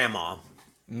likes grandma.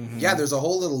 Mm-hmm. Yeah, there's a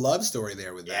whole little love story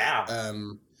there with that. Yeah.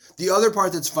 The other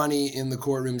part that's funny in the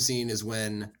courtroom scene is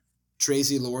when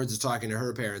Tracy Lords is talking to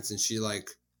her parents and she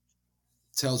like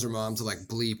tells her mom to like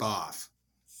bleep off.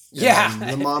 Yeah.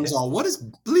 And the mom's all, "What does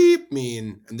bleep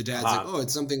mean?" And the dad's like, "Oh,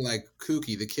 it's something like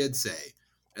kooky, the kids say."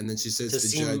 And then she says to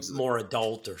the judge, more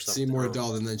adult or something. Seem more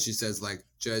adult. And then she says, like,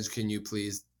 "Judge, can we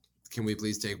please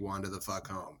take Wanda the fuck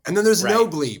home?" And then there's no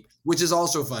bleep, which is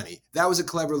also funny. That was a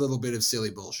clever little bit of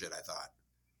silly bullshit, I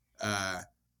thought.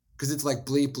 Because it's like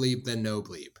bleep, bleep, then no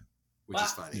bleep, which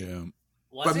is funny. Yeah.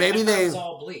 But maybe it was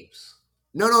all bleeps.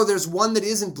 No, there's one that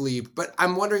isn't bleep, but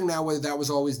I'm wondering now whether that was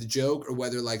always the joke or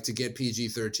whether, like, to get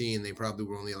PG-13, they probably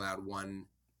were only allowed one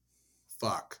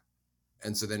fuck.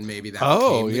 And so then maybe that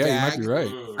became the gag. You might be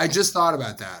right. I just thought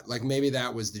about that. Like, maybe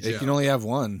that was the joke. They can only have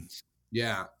one.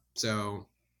 Yeah. So,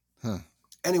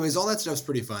 anyways, all that stuff's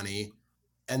pretty funny.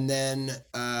 And then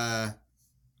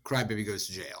Crybaby goes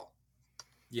to jail.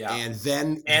 Yeah. And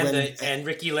then... And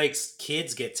Ricky Lake's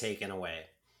kids get taken away.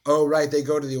 Oh, right. They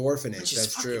go to the orphanage. Which is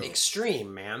That's true.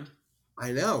 Extreme, man.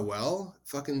 I know. Well,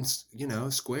 fucking,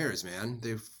 squares, man.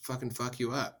 They fucking fuck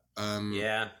you up.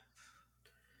 Yeah.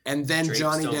 And then Drapes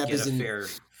Johnny Depp is in... fair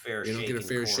they don't get a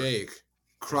fair shake.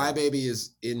 Crybaby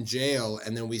is in jail,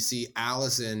 and then we see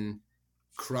Allison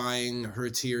crying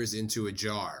her tears into a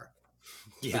jar.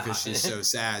 Yeah. Because she's so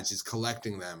sad. She's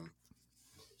collecting them.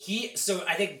 So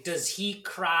I think, does he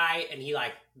cry and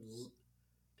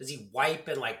does he wipe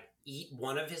and like eat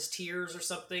one of his tears or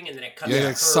something, and then it cuts Yeah, to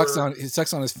like her. it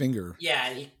sucks on his finger. Yeah,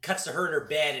 and he cuts to her in her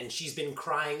bed, and she's been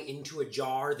crying into a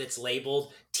jar that's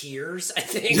labeled tears, I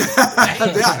think. Right?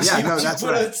 That's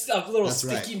put right. a little That's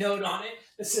sticky note on it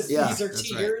that says, Yeah, these are that's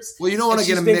tears. Well, you don't want to And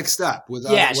get she's them been- mixed up with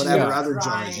she's whatever been other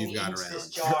crying jars you've got into around. this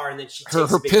jar, and then she Her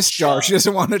takes a big piss jar. chug. She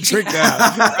doesn't want to drink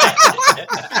that.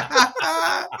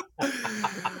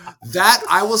 That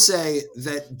I will say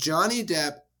that Johnny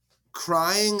Depp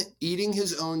crying, eating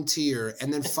his own tear,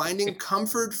 and then finding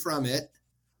comfort from it,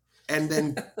 and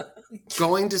then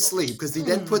going to sleep because he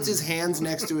then puts his hands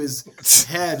next to his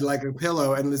head like a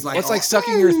pillow and is like, It's like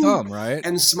sucking your thumb, right?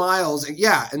 and smiles,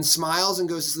 and smiles and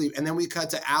goes to sleep. And then we cut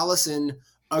to Allison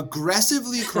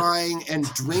aggressively crying and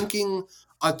drinking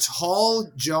a tall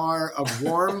jar of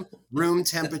warm room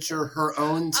temperature, her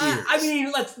own tears. I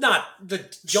mean, let's not. The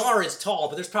jar is tall,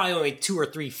 but there's probably only 2 or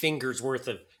 3 fingers worth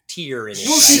of tear in it.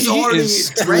 Well, right? she's already is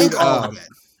drank screwed all up. of it.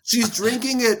 She's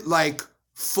drinking it like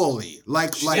fully,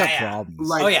 like She's got yeah. problems.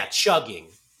 like Oh yeah, chugging.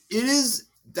 it is.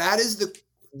 That is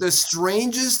the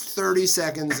strangest 30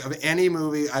 seconds of any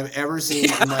movie I've ever seen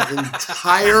in my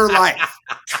entire life.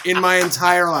 In my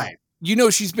entire life. You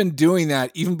know, she's been doing that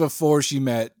even before she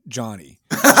met Johnny.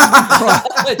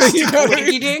 It's You know what I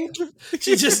mean? eating.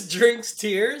 She just drinks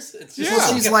tears. It's just Yeah.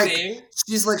 like She's a like- thing.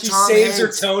 She's like She Tom saves her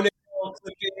Hanks. toenail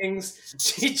clippings.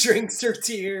 She drinks her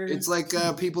tears. It's like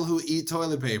people who eat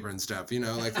toilet paper and stuff. You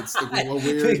know, like it's like a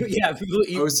weird yeah, people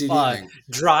eat OCD thing.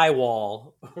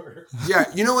 drywall. Yeah,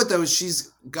 you know what though?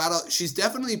 She's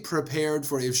definitely prepared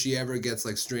for if she ever gets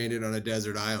like stranded on a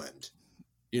desert island.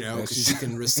 You know, Yeah, because she's- she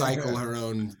can recycle her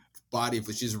own body,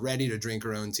 but she's ready to drink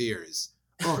her own tears.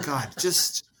 Oh God,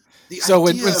 just the So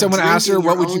when idea of someone asks her, drinking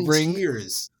what your would you own bring?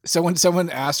 Tears. Someone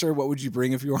asked her, "What would you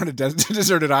bring if you were on a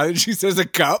deserted island?" She says, "A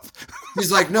cup."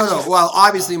 He's like, no. Well,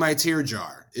 obviously my tear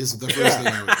jar is the first thing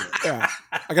I would do. Yeah,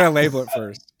 I gotta label it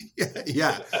first.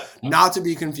 Yeah, not to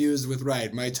be confused with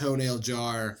my toenail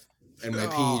jar and my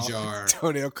pee jar.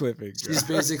 Toenail clipping. She's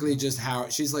basically just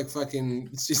she's like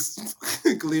she's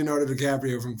Leonardo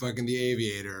DiCaprio from fucking The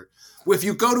Aviator. If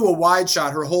you go to a wide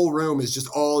shot, her whole room is just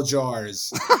all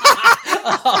jars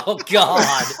Oh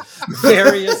God!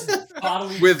 Various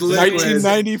bodily with liquid.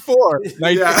 1994.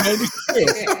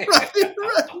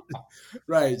 1992.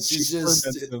 Right. She's just,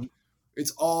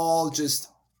 it's all just,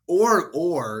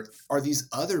 or are these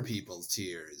other people's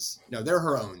tears? No, they're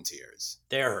her own tears.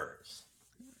 They're hers.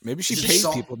 Maybe she Is it paid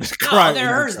salt? people to cry. No,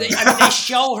 they're hers. They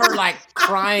show her like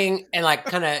crying and like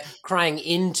kind of crying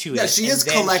into it. Yeah, she and is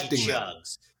then collecting She them.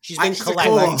 chugs. She's been She's a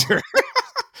collecting.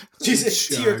 She's a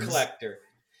Chugs. tear collector.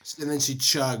 And then she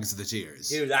chugs the tears.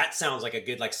 Dude, that sounds like a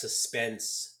good like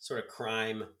suspense sort of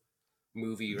crime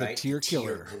movie, The right? tear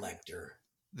killer. Collector.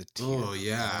 The tear. Oh,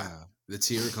 yeah. The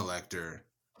tear collector.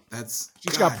 That's.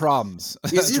 She's God. got problems.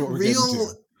 Is That's it what we're getting real?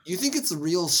 to. You think it's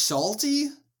real salty?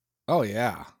 Oh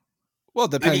yeah. Well,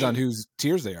 it depends mean- on whose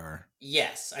tears they are.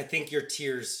 Yes, I think your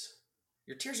tears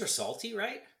are salty,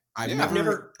 right? I've Yeah.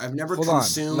 never Hold on,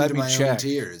 consumed let me my own check.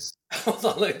 tears. Hold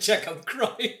on, let me check. I'm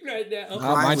crying right now. Mine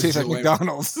Mine was tastes like joy.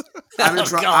 McDonald's. I haven't Oh,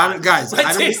 tried, God. guys. Mine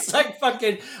I don't, tastes like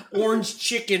fucking orange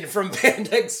chicken from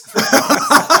Panda Express.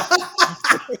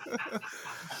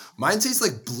 mine tastes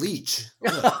like bleach.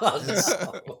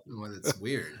 Oh, Well, it's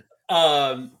weird.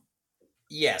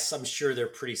 Yes, I'm sure they're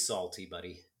pretty salty,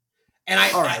 buddy. And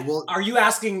All right, well- are you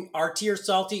asking our tear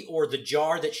salty or the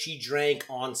jar that she drank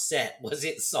on set? Was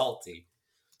it salty?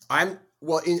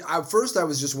 First I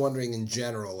was just wondering in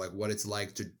general, like what it's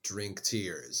like to drink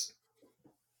tears,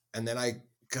 and then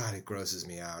God, it grosses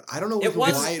me out. I don't know It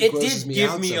why was. it It grosses did me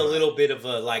give out me so a much. little bit of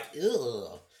a like,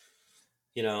 ugh.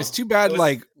 You know, It's too bad, It was-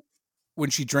 like, when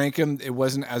she drank them, it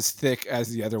wasn't as thick as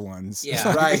the other ones. Yeah.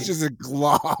 Like, Right. It's just a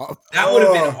glob. that would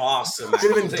have been Oh. awesome.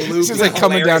 Should've been actually. blue. It's just like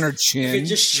coming down her If chin. it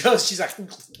just shows she's like,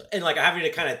 and like having to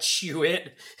kind of chew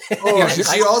it. Oh, Yeah, she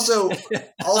like- also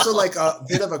like a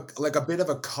bit of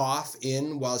a cough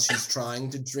in while she's trying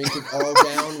to drink it all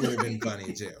down would have been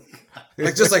funny too.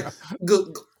 Like just like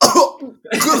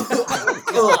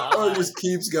it just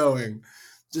keeps going.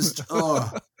 Just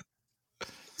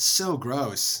so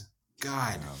gross.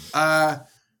 God.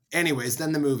 Anyways,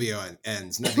 then the movie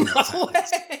ends. Nothing else No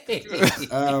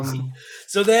happens. way.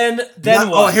 So then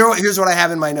what? Here's what I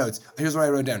have in my notes. Here's what I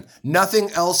wrote down. Nothing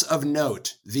else of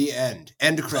note. The end.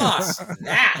 End credits. Fuck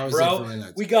That that, was it for bro. my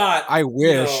notes. We got. I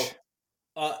wish.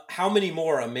 How many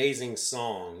more amazing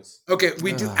songs? Okay,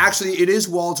 we do actually. It is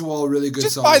wall to wall, really good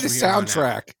Just songs. buy the from here on out.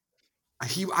 soundtrack.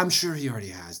 I'm sure he already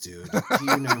has, dude.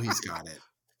 You know he's got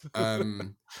it.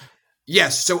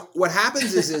 Yes. So what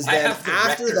happens is I then have the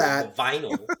after record, that, the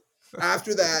vinyl.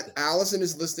 Allison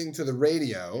is listening to the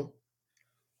radio,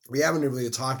 we haven't really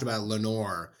talked about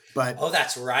Lenore, but Oh,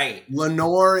 that's right.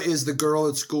 Lenore is the girl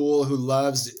at school who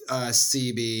loves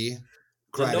CB.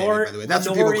 Lenore, by the way, that's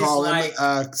Lenore what people call him. like,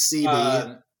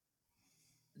 CB.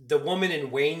 The woman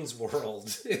in Wayne's World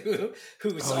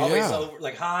who's Oh, always yeah. over,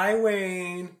 like, "Hi,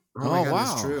 Wayne." Oh my Oh, God, wow.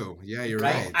 that's true. Yeah, you're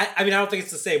Right? right. I mean, I don't think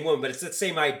it's the same woman, but it's the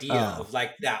same idea Oh. of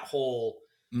like that whole,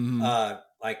 Mhm.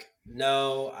 like,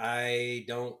 no, I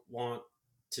don't want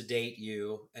to date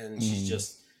you, and she's Mhm.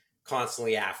 just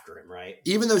constantly after him, right?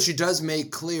 Even though she does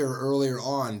make clear earlier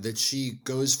on that she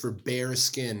goes for bare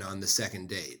skin on the second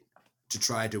date to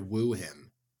try to woo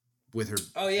him with her,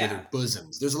 Oh, with yeah. her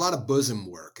bosoms. There's a lot of bosom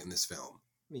work in this film.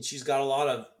 I mean, she's got a lot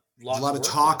of There's a lot of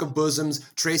talk of bosoms.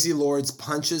 Tracy Lords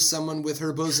punches someone with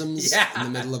her bosoms Yeah,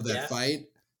 in the middle of that yeah. fight.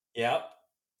 Yep.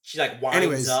 She like winds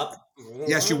Anyways, up.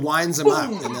 Yeah, she winds him up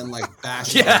and then like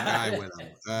bashes Yeah. that guy with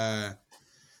him.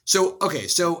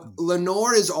 So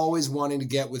Lenore is always wanting to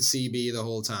get with CB the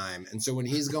whole time, and so when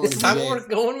he's going Is to that jail, what we're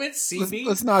going with, CB?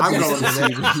 Let's not I'm do going with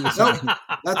it. CB. Nope.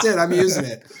 That's it. I'm using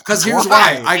it because here's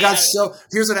Why? why.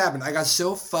 Here's what happened. I got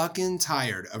so fucking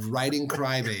tired of writing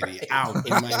 "Crybaby" out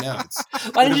in my notes.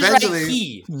 Why didn't you just write eventually-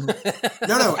 he?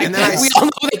 No, and then We all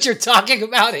know that you're talking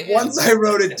about it. once I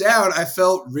wrote it down, I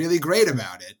felt really great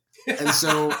about it, and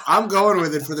so I'm going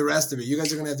with it for the rest of it. You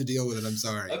guys are gonna have to deal with it. I'm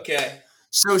sorry. Okay.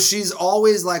 So she's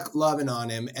always like loving on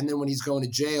him, and then when he's going to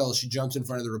jail, she jumps in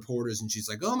front of the reporters and she's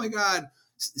like, "Oh my God,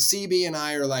 CB and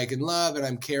I are like in love, and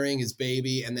I'm carrying his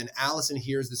baby." And then Allison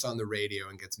hears this on the radio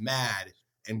and gets mad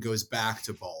and goes back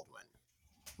to Baldwin.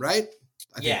 Right?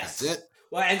 I think Yes. that's it.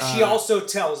 Well, and she also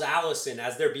tells Allison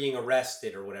as they're being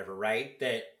arrested or whatever, right?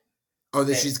 That Oh,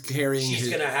 that That she's carrying she's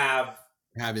gonna have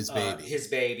his baby. his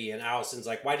baby, and Allison's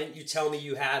like, "Why didn't you tell me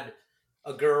you had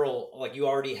a girl? Like you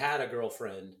already had a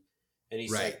girlfriend?" And he's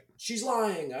Right. like, "She's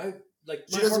lying. She My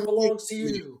doesn't heart belongs to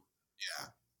really- you." Yeah.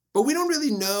 But we don't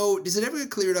really know. Does it ever get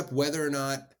cleared up whether or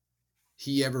not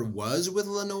he ever was with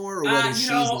Lenore or whether she's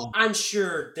I'm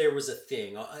sure there was a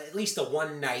thing, at least a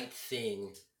one night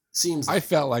thing. seems I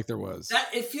felt like there was. That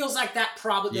it feels like that.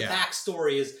 Probably Yeah. the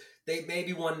backstory is they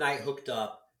maybe one night hooked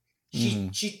up.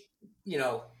 She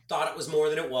thought it was more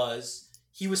than it was.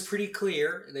 He was pretty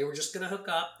clear. They were just gonna hook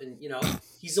up, and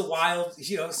he's a wild.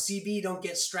 CB don't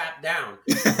get strapped down,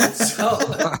 and so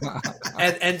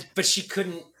but she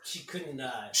couldn't.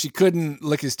 She couldn't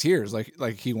lick his tears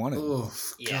like he wanted. Oh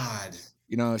Yeah. God.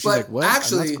 She's But like, what?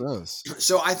 actually- That's gross.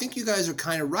 So I think you guys are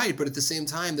kind of right, but at the same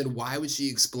time, then why would she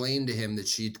explain to him that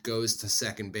she goes to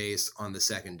second base on the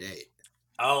second date?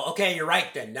 Oh, okay, you're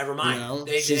right then. Never mind.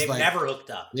 They've she's like- never hooked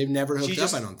up. They've never hooked She up,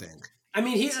 just- I don't think. I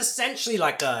mean, he's essentially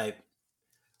like a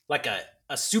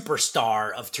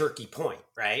superstar of Turkey Point,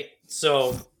 right?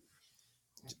 So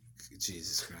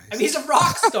Jesus Christ. I mean, he's a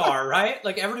rock star, right?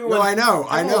 Like everyone. No, I know.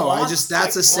 everyone I wants, just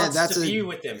that's like, a wants that's to a be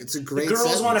with him. it's a great The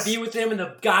girls want to sentence. be with him, and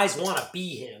the guys want to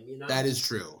be him. That is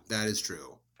true. That is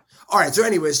true. All right. So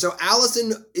anyway, so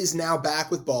Allison is now back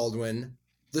with Baldwin.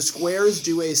 The squares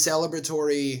do a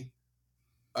celebratory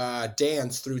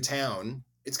dance through town.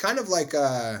 It's kind of like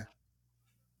oh,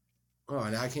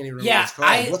 now I can't even remember what it's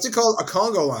called. What's it called? A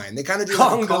Congo line. They kind of do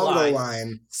like a Congo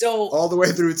line So all the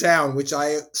way through town, which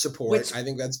I support. Which- I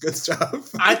think that's good stuff.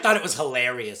 I thought it was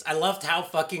hilarious. I loved how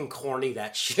fucking corny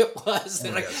that shit was.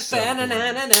 They're my like, God, so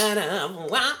 "Ba-na-na-na-na-na,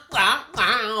 wow, wow,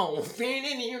 wow,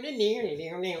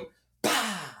 ba-na-na-na-na-na-na-na."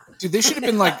 Bah. Dude, they should have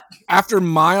been like, after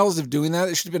miles of doing that,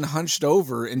 they should have been hunched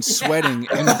over and sweating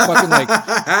and fucking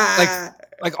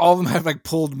like all of them have like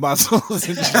pulled muscles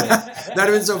and shit. That'd have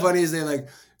been so funny is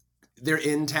they're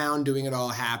in town doing it all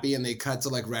happy and they cut to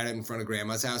like right in front of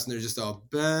grandma's house and they're just all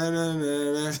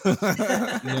There's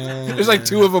like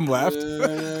two of them left.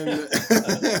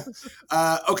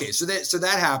 Okay, so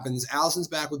that happens. Allison's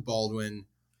back with Baldwin,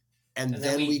 and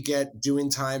then we get Doing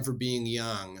Time for Being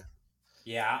Young,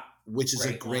 Yeah. which is a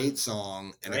Great great one.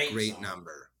 song and Great a great song.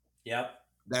 number. Yep.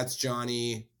 That's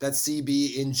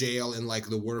CB in jail in like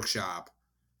the workshop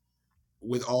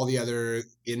with all the other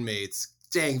inmates.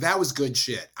 Dang, that was good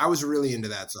shit. I was really into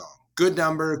that song. Good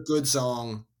number, good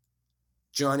song.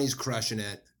 Johnny's crushing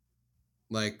it.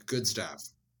 Like, good stuff.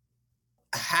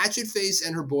 Hatchet Face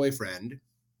and her boyfriend,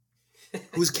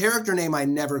 whose character name I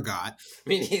never got,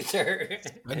 Me neither.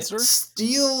 Spencer?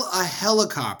 steal a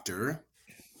helicopter.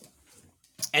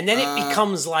 And then it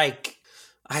becomes like,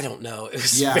 I don't know. It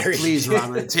was Yeah, very. please,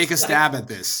 Robert, take a stab at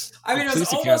this. I mean, it was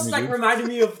Police almost Academy, like dude. reminded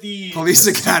me of the Police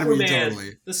Academy, Superman,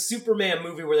 totally. the Superman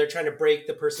movie where they're trying to break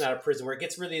the person out of prison, where it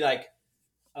gets really like,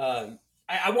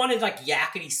 I wanted like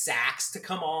yakety sax to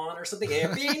come on or something.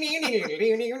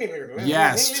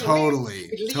 Yes,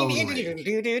 totally.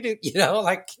 You know,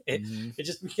 like it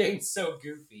just became so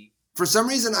goofy. For some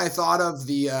reason, I thought of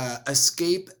the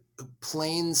escape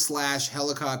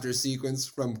plane/helicopter sequence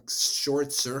from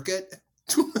Short Circuit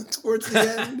towards the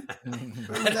end.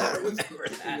 I don't remember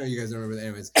that. No, you guys don't remember that.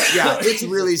 Anyways, yeah, it's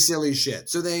really silly shit.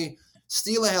 So they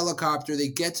steal a helicopter. They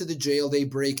get to the jail. They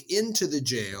break into the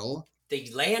jail. They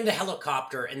land a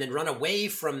helicopter and then run away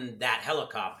from that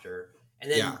helicopter and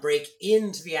then Yeah. break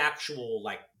into the actual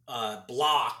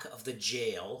block of the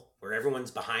jail where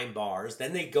everyone's behind bars.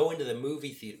 Then they go into the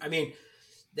movie theater. I mean,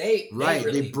 they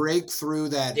really break through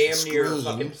that damn screen, near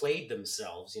fucking played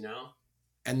themselves, you know?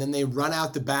 and then they run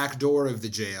out the back door of the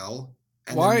jail.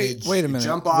 And Why? then they Wait a minute.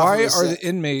 Jump off Why of are the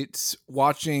inmates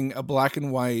watching a black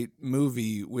and white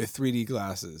movie with 3D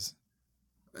glasses?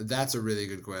 That's a really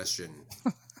good question.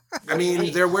 I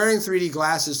mean, they're wearing 3D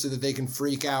glasses so that they can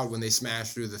freak out when they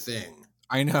smash through the thing.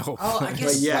 I know. Oh, I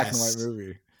guess- It's a black and Yes. white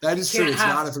movie. That is You true. can't It's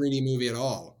have- not a 3D movie at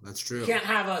all. That's true. You can't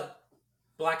have a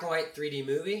black and white 3D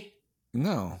movie?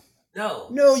 No. No.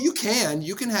 No, you can.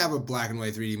 You can have a black and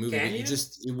white 3D movie, Can but you?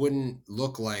 it wouldn't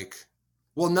look like.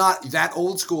 Well, not that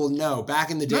old school. No, back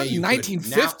in the day, Not in you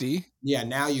 1950.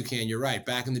 now you can. You're right.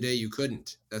 Back in the day, you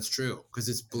couldn't. That's true because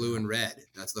it's blue and red.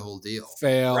 That's the whole deal.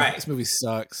 Fail. Right. This movie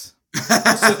sucks. So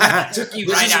that took you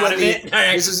This right is out what of the- it. All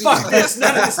right, this is- fuck this.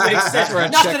 None of this makes sense. where I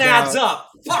Nothing checked adds out.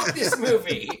 up. Fuck this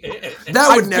movie.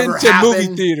 That would I've never been to happen.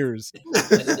 movie theaters.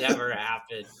 That never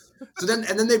happened. So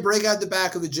then they break out the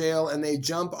back of the jail and they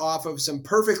jump off of some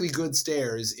perfectly good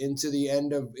stairs into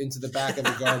the back of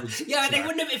the garbage. Yeah, they truck.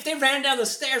 wouldn't have. If they ran down the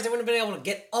stairs, they wouldn't have been able to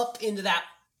get up into that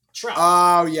truck.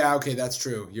 Oh yeah, okay, that's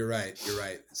true. You're right.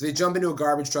 So they jump into a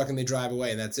garbage truck and they drive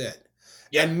away, and that's it.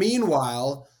 Yeah. And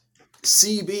meanwhile,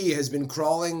 CB has been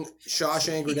crawling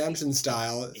Shawshank Redemption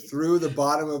style through the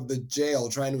bottom of the jail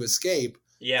trying to escape,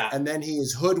 Yeah. and then he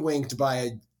is hoodwinked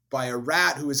by a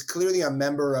rat who is clearly a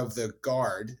member of the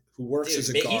guard who works Dude, as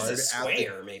a he's guard. a at the-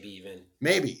 swayer, maybe even.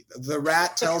 Maybe the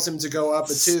rat tells him to go up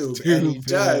a tube, and he Stupid.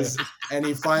 does, and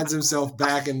he finds himself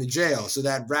back in the jail. So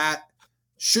that rat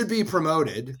should be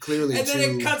promoted clearly. And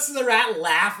then it cuts to the rat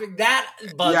laughing. That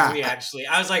bugged Yeah. me actually.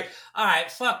 I was like, all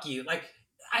right, fuck you. Like,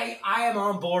 I am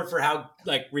on board for how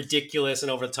like ridiculous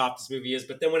and over the top this movie is,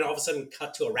 but then when all of a sudden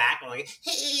cut to a rat, I'm like,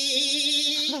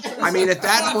 I mean, at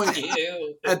that fuck point-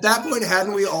 you. At that point,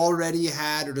 hadn't we already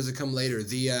had, or does it come later?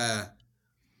 The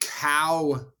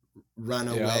cow run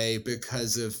away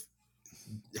because of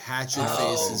Hatchet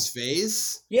Oh. Face's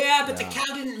face. Yeah, but Yeah. the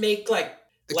cow didn't make like.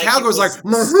 The cow it goes was- like,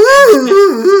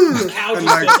 The cow and just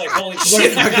like, goes like, holy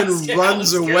shit! I got fucking scared.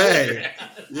 runs I was away. scared.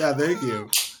 yeah,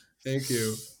 thank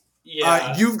you.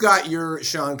 Yeah. You've got your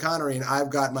Sean Connery, and I've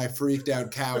got my freaked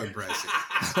out cow impression.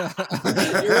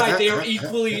 You're right. They are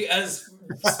equally as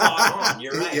spot on.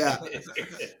 You're right.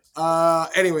 Yeah.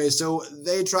 Anyway, so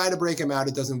they try to break him out.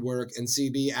 It doesn't work, and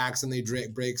CB accidentally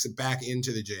breaks it back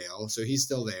into the jail, so he's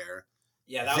still there.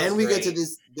 Yeah, that Then was we great. get to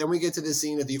this. Then we get to the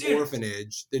scene at the Dude,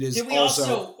 orphanage. That is Did we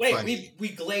also wait? funny. We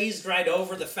glazed right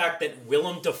over the fact that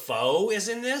Willem Dafoe is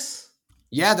in this.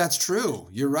 Yeah, that's true.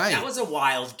 You're right. That was a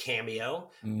wild cameo.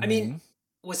 I mean, Mhm.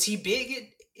 was he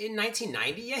big in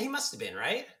 1990? Yeah, he must have been,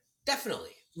 right?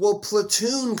 Definitely. Well,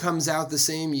 Platoon comes out the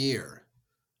same year,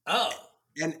 Oh,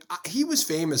 and he was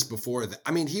famous before that.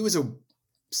 I mean, he was a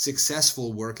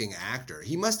successful working actor.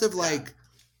 He must have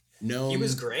known He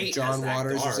was great as John that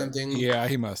Waters or guard. something. Yeah,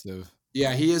 he must have.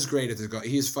 Yeah, he is great at the guard.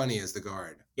 He's funny as the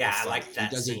guard. Yeah, Or I funny. like that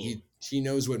He doesn't. scene. He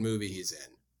knows what movie he's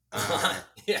in.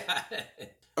 yeah.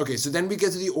 Okay, so then we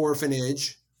get to the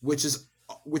orphanage, which is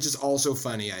also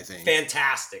funny, I think.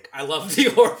 Fantastic. I love the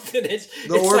orphanage.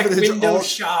 The It's orphanage, like window all-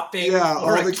 shopping Yeah, for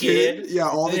all a the kid.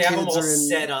 all the They have them kids all are in.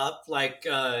 set up like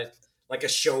a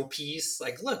showpiece.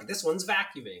 Like, look, this one's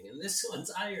vacuuming and this one's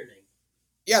ironing.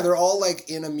 Yeah, they're all like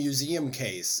in a museum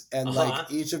case, and Uh-huh.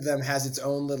 like each of them has its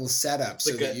own little setup,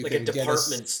 so Like that you a can get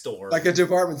department store. like a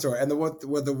department store. And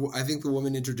I think the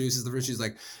woman introduces the first. She's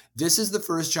like, "This is the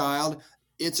first child.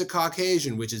 It's a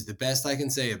Caucasian, which is the best I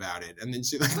can say about it." And then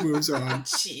she like moves on,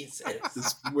 Jesus.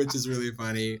 which is really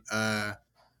funny.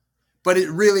 But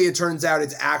it turns out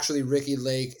it's actually Ricky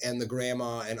Lake and the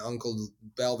grandma and Uncle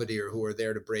Belvedere who are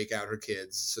there to break out her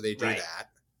kids. So they do Right. that.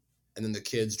 And then the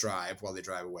kids drive while they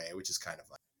drive away, which is kind of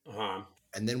fun. Uh-huh.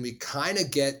 And then we kind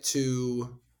of get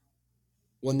to,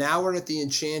 well, now we're at the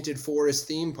Enchanted Forest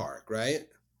theme park, right?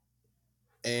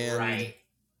 And Right.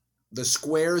 the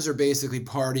squares are basically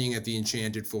partying at the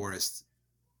Enchanted Forest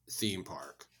theme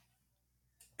park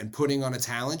and putting on a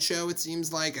talent show, it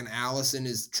seems like. And Allison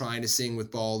is trying to sing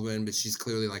with Baldwin, but she's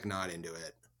clearly like not into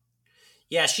it.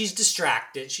 Yeah, she's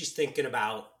distracted. She's thinking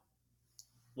about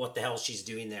what the hell she's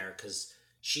doing there because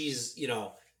she's,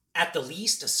 at the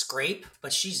least a scrape,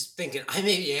 but she's thinking, I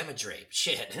maybe am a drape.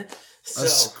 Shit. So, a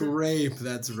scrape.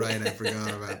 That's right. I forgot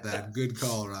about that. Good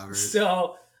call, Robert.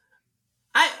 So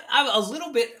I'm a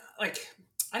little bit like,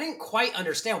 I didn't quite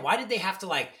understand, why did they have to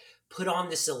like put on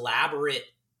this elaborate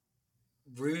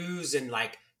ruse and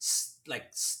like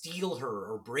steal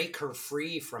her or break her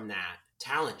free from that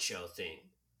talent show thing?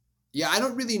 Yeah, I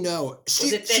don't really know.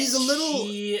 She's a little.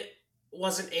 She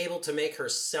wasn't able to make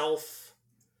herself,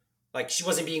 like she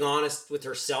wasn't being honest with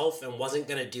herself and wasn't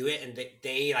gonna do it, and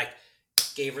they like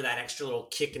gave her that extra little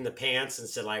kick in the pants and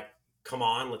said like, "Come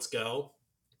on, let's go."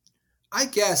 I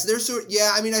guess there's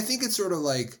I mean, I think it's sort of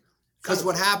like, because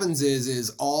what happens is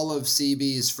all of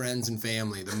CB's friends and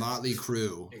family, the Motley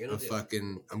Crew,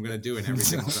 I'm gonna do it every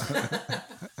single time.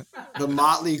 The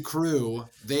Motley Crew,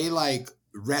 they like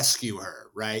rescue her,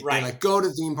 right? They like go to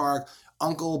the theme park.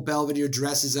 Uncle Belvedere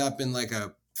dresses up in like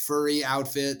a furry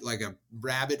outfit, like a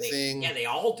rabbit thing. Yeah, they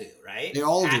all do, right? They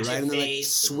all do, right? And then like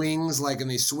swings, and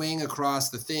they swing across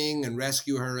the thing and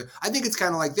rescue her. I think it's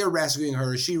kind of like they're rescuing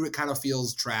her. She kind of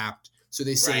feels trapped, so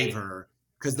they save her.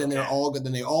 Because then they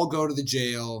all go to the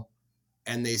jail,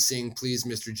 and they sing "Please,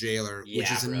 Mr. Jailer,"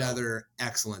 which is another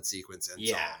excellent sequence and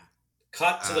song.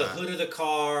 Cut to the hood of the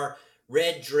car,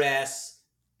 red dress,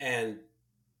 and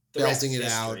belting it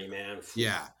out, man.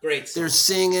 Yeah, great song. They're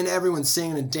singing, everyone's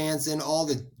singing and dancing. All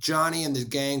the Johnny and the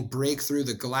gang break through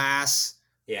the glass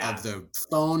of the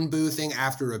phone boothing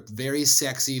after a very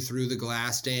sexy through the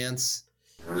glass dance.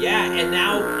 Yeah, and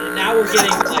now we're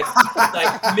getting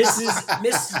like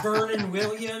Miss Vernon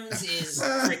Williams is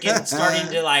freaking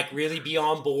starting to like really be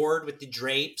on board with the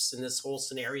drapes in this whole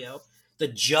scenario. The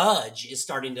judge is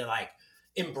starting to like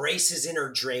embrace his inner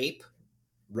drape.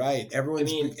 Right,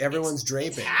 everyone's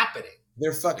draping. It's happening.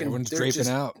 They're draping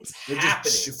out. They're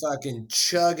just fucking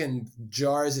chugging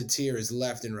jars of tears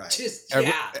left and right.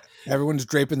 Everyone's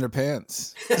draping their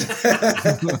pants.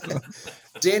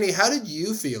 Danny, how did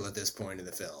you feel at this point in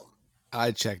the film?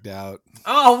 I checked out.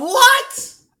 Oh,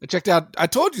 what? I checked out. I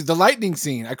told you the lightning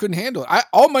scene. I couldn't handle it.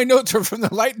 All my notes are from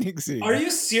the lightning scene. Are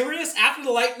you serious? After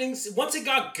the lightning, once it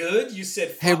got good, you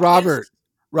said, "Hey, Robert,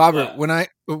 what? when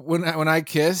I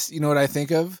kiss, you know what I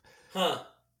think of? Huh?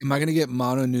 Am I gonna get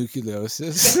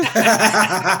mononucleosis?"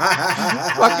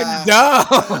 Fucking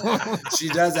dumb. She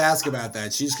does ask about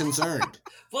that. She's concerned.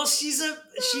 Well, she's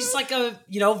like a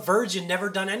virgin, never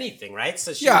done anything, right?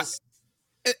 So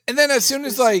and then as soon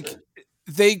as like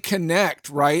they connect,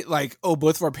 right? Like, oh,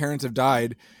 both of our parents have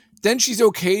died. Then she's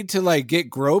okay to like get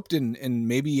groped and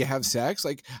maybe have sex.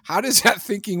 Like, how does that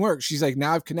thinking work? She's like,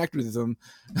 now I've connected with them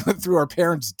through our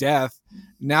parents' death.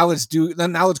 Now let's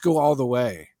go all the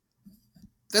way.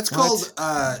 That's called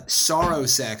sorrow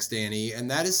sex, Danny,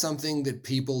 and that is something that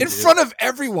people in front of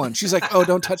everyone. She's like, "Oh,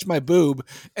 don't touch my boob,"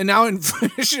 and now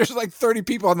there's like 30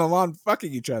 people on the lawn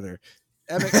fucking each other.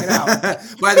 Get out.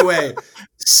 By the way,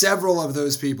 several of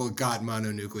those people got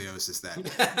mononucleosis that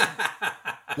day.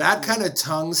 That kind of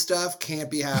tongue stuff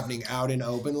can't be happening out in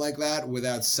open like that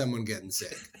without someone getting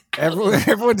sick.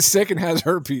 Everyone's sick and has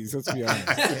herpes. Let's be honest.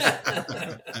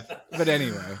 But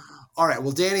anyway. All right,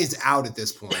 well, Danny's out at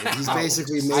this point. He's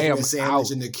basically making a sandwich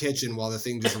in the kitchen while the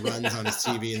thing just runs on his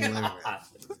TV in the living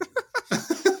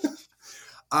room.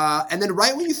 And then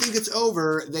right when you think it's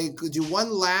over, they do one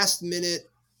last-minute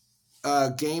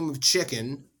game of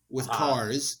chicken with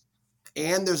cars,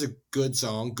 and there's a good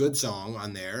song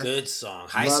on there. Good song.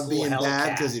 Love Being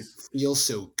Bad because it feels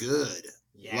so good.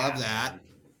 Yeah, love that. Man.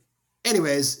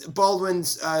 Anyways,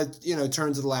 Baldwin's,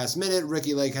 turns at the last minute.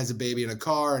 Ricky Lake has a baby in a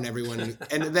car, and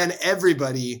then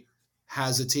everybody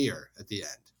has a tear at the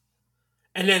end.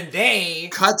 And then they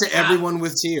cut to everyone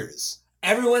with tears.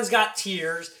 Everyone's got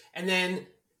tears, and then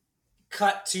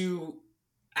cut to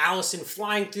Allison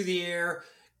flying through the air.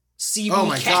 CB oh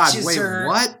my catches God! Wait, her.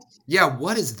 what? Yeah,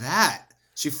 what is that?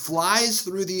 She flies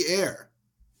through the air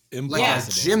like a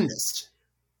gymnast.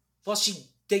 Well,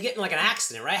 they get in like an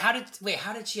accident, right? How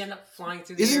did she end up flying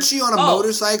through the air? Isn't she on a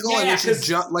motorcycle? And then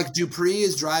she like Dupree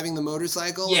is driving the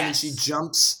motorcycle and then she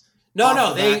jumps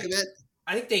off the back of it?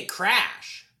 I think they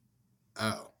crash.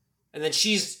 Oh. And then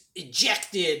she's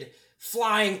ejected,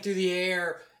 flying through the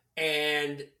air,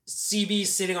 and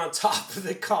CB's sitting on top of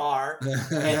the car,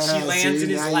 and she lands in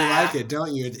his lap. You like it,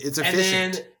 don't you? It's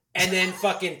efficient. And then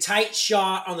fucking tight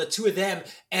shot on the two of them.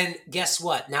 And guess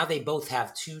what? Now they both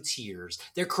have 2 tears.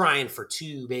 They're crying for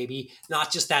 2, baby.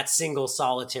 Not just that single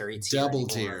solitary tear. Double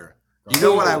tear. You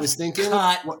know what I was thinking?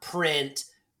 Print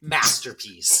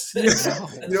masterpiece. You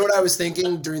know what I was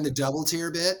thinking during the double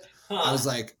tear bit? I was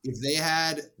like, if they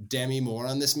had Demi Moore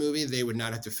on this movie, they would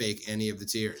not have to fake any of the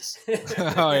tears.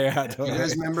 Oh yeah, You totally.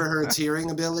 guys remember her tearing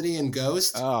ability in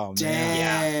Ghost? Oh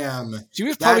man, Damn. she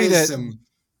was That probably is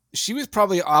she was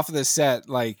probably off of the set.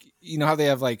 Like, you know how they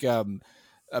have like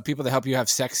people that help you have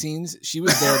sex scenes. She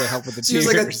was there to help with the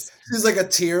tears. She's like a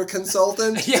tear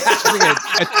consultant. Yeah. She's like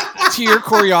a tear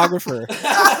choreographer.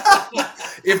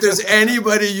 If there's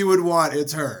anybody you would want,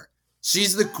 it's her.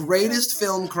 She's the greatest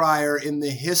film crier in the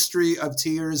history of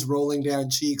tears rolling down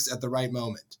cheeks at the right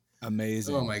moment.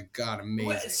 Amazing. Oh my God,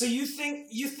 amazing. So you think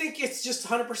it's just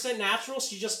 100% natural?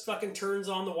 She just fucking turns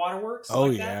on the waterworks? Oh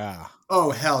like yeah. That?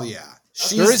 Oh hell yeah.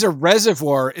 There is a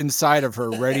reservoir inside of her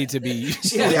ready to be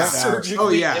She has Yeah.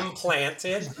 surgically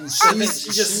implanted. She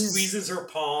just squeezes her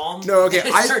palm. No, okay.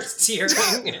 And starts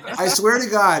tearing. I swear to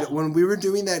God, when we were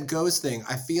doing that Ghost thing,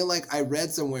 I feel like I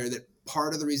read somewhere that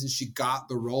part of the reason she got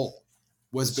the role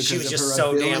was because she was of just her so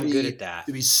ability damn good at that.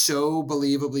 to be so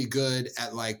believably good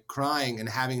at like crying and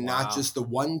having not Wow. just the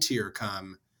one tear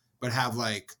come, but have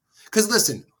like, because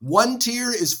listen, one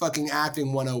tear is fucking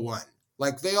acting 101.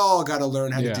 Like they all got to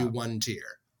learn how to do one tear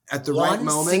at the right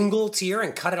moment. One single tear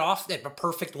and cut it off at a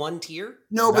perfect one tear?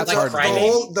 No, but That's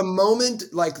the moment,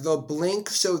 like the blink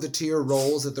so the tear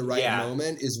rolls at the right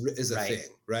moment is a Right. thing,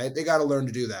 right? They got to learn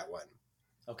to do that one.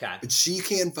 Okay. But she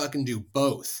can fucking do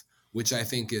both, which I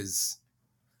think is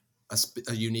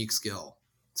a unique skill.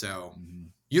 So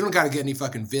you don't got to get any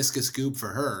fucking viscous goop for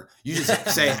her. You just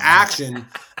say action,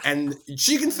 and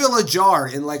she can fill a jar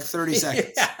in like 30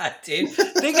 seconds. Yeah, dude.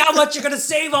 Think how much you're going to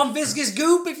save on viscous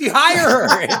goop if you hire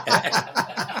her.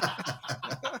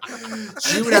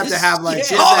 She would have to have like...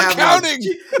 She, all have to have, accounting.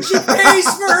 She pays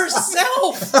for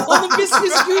herself on the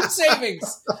viscous goop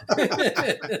savings.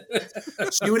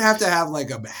 she would have to have like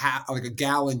a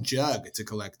gallon jug to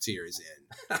collect tears in.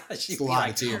 She'd a be lot like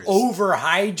of tears.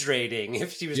 overhydrating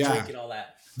if she was Yeah. drinking all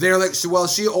that. They're like, she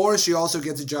also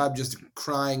gets a job just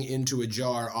crying into a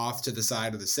jar off to the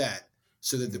side of the set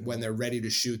so that when they're ready to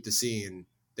shoot the scene,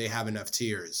 they have enough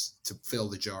tears to fill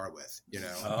the jar with, you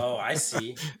know? Oh, I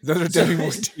see. Those are Demi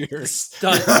Moore tears.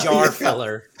 Stunt jar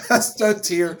filler. Stunt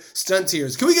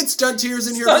tears. Can we get stunt tears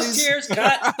in here, Stunt please? tears,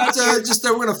 cut.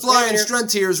 We're going to fly in Here. stunt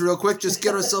tears real quick. Just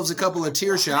get ourselves a couple of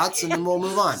tear shots and then we'll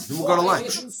move on. Then we'll go to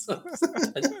lunch.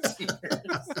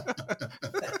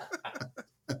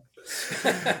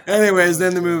 Anyways,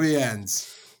 then the movie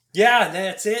ends. Yeah,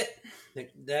 that's it.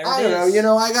 There I it don't know. is. You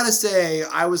know, I gotta say,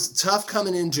 I was tough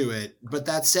coming into it, but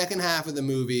that second half of the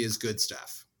movie is good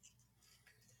stuff.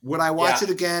 Would I watch Yeah.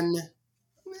 it again?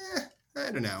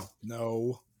 I don't know.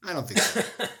 No. I don't think so.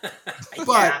 Yeah.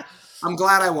 But I'm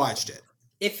glad I watched it.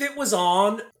 If it was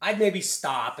on, I'd maybe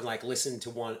stop and like listen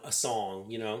to a song,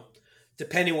 you know,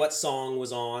 depending what song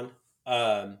was on.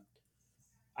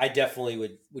 I definitely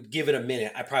would give it a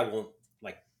minute. I probably won't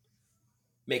like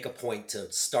make a point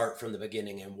to start from the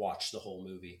beginning and watch the whole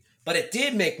movie. But it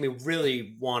did make me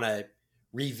really want to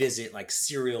revisit like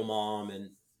Serial Mom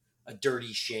and A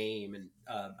Dirty Shame. And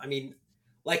I mean,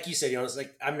 like you said, you know, it's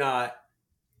like I'm not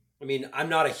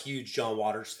a huge John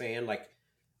Waters fan. Like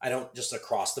I don't just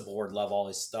across the board love all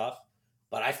his stuff,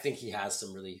 but I think he has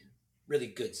some really, really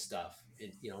good stuff.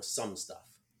 You know, some stuff.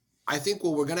 I think,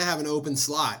 well, we're going to have an open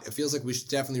slot. It feels like we should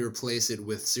definitely replace it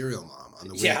with Serial Mom on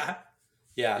the wheel. Yeah.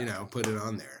 Yeah. You know, put it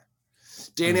on there.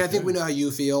 Danny, I think we know how you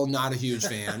feel. Not a huge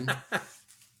fan.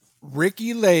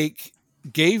 Ricky Lake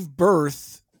gave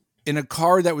birth in a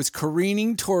car that was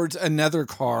careening towards another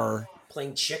car,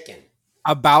 Playing chicken.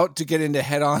 about to get into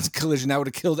head-on collision. That would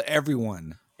have killed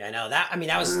everyone. Yeah, I know that. I mean,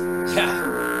 that was,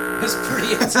 it was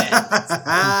pretty intense.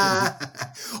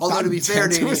 Although, to be fair,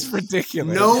 It Danny, was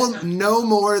ridiculous. no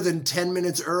more than 10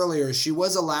 minutes earlier, she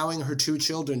was allowing her two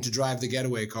children to drive the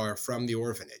getaway car from the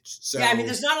orphanage. So Yeah, I mean,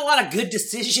 there's not a lot of good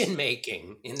decision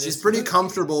making in this. she's pretty movie.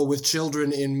 comfortable with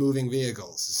children in moving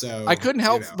vehicles. So I couldn't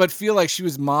help you know. but feel like she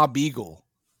was Ma Beagle.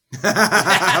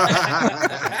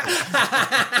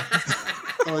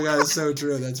 Oh my God, it's so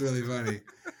true. That's really funny.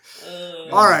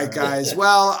 All right, guys.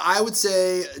 Well, I would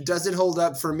say, does it hold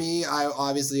up for me?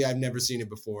 I've never seen it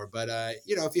before, but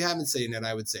you know, if you haven't seen it,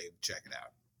 I would say check it out.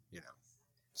 You know,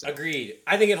 so. Agreed.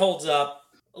 I think it holds up.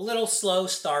 A little slow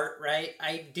start, right?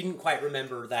 I didn't quite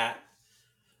remember that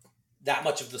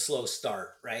much of the slow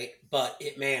start, right? But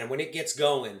when it gets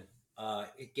going,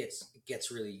 it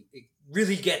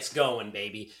really gets going,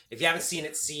 baby. If you haven't seen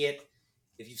it, see it.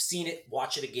 If you've seen it,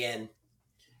 watch it again.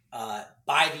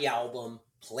 Buy the album,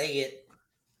 play it,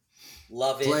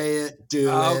 love it. Play it, do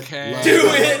Okay. it, love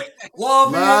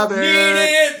Do it, love it, it.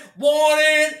 need it, want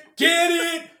it, get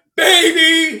it,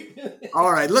 baby.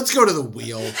 All right, let's go to the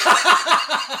wheel.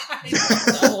 I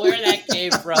don't know where that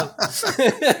came stuff,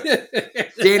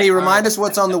 bro. Danny, remind us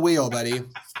what's on the wheel, buddy.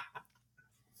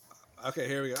 Okay,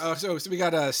 here we go. Oh, so we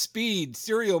got Speed,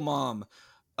 Serial Mom,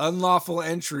 Unlawful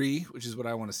Entry, which is what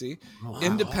I want to see.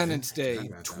 Independence Day,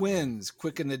 Twins,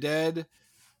 Quick and the Dead,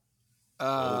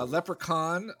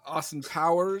 Leprechaun, Austin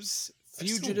Powers,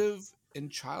 Fugitive,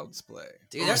 and Child's Play.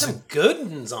 Dude, there's some good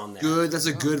ones on there. Good. That's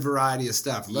a good variety of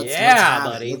stuff. Let's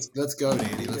buddy. Let's go,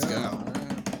 Danny. Let's go.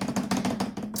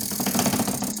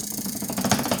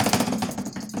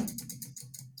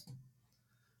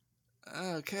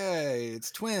 Okay,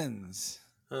 it's Twins.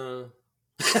 Wow.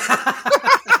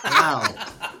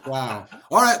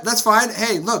 All right, that's fine.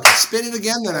 Hey, look, spin it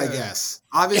again then, I guess.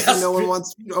 Obviously,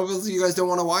 obviously, you guys don't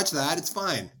want to watch that. It's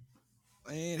fine.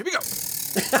 And here we go.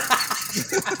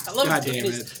 I love God it. damn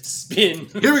it. Spin.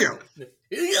 Here we go.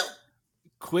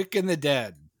 Quick and the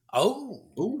Dead. Oh.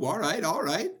 Ooh, all right.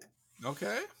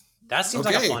 Okay. That seems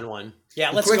like a fun one. Yeah,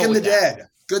 let's Quick go and with the that. Dead.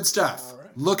 Good stuff. All right.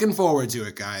 Looking forward to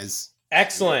it, guys.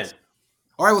 Excellent.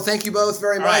 All right, well, thank you both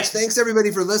very much. right. Thanks,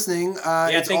 everybody, for listening. It's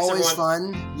thanks, always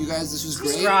everyone. fun. You guys, this was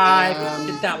great. Subscribe.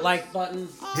 Hit that like button.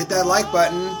 Hit that like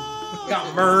button.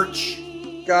 Got merch.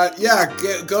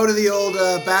 Go to the old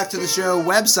Back to the Show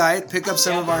website. Pick up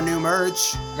some of our new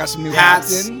merch. Got some new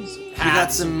Hats. hats. We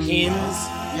got some pins.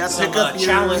 Yeah, Some pick up your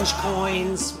challenge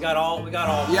coins. We got all.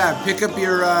 Yeah, pick up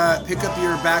your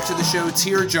Back to the Show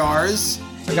tier jars.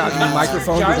 I got new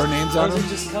microphones with our names on Those them.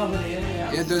 are just coming in.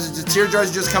 Yeah, those the tier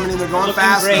jars are just coming in. They're going Looking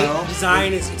fast great. though.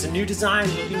 Design it's a new design.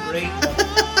 Looking great.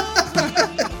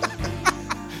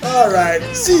 All right,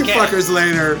 see you fuckers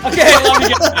later. Okay, love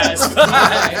you guys.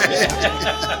 Bye.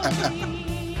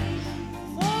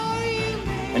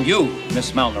 And you,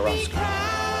 Miss Malnaruska.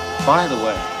 By the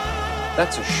way,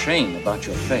 that's a shame about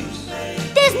your face.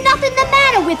 There's nothing the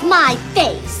matter with my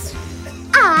face.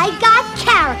 I got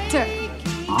character.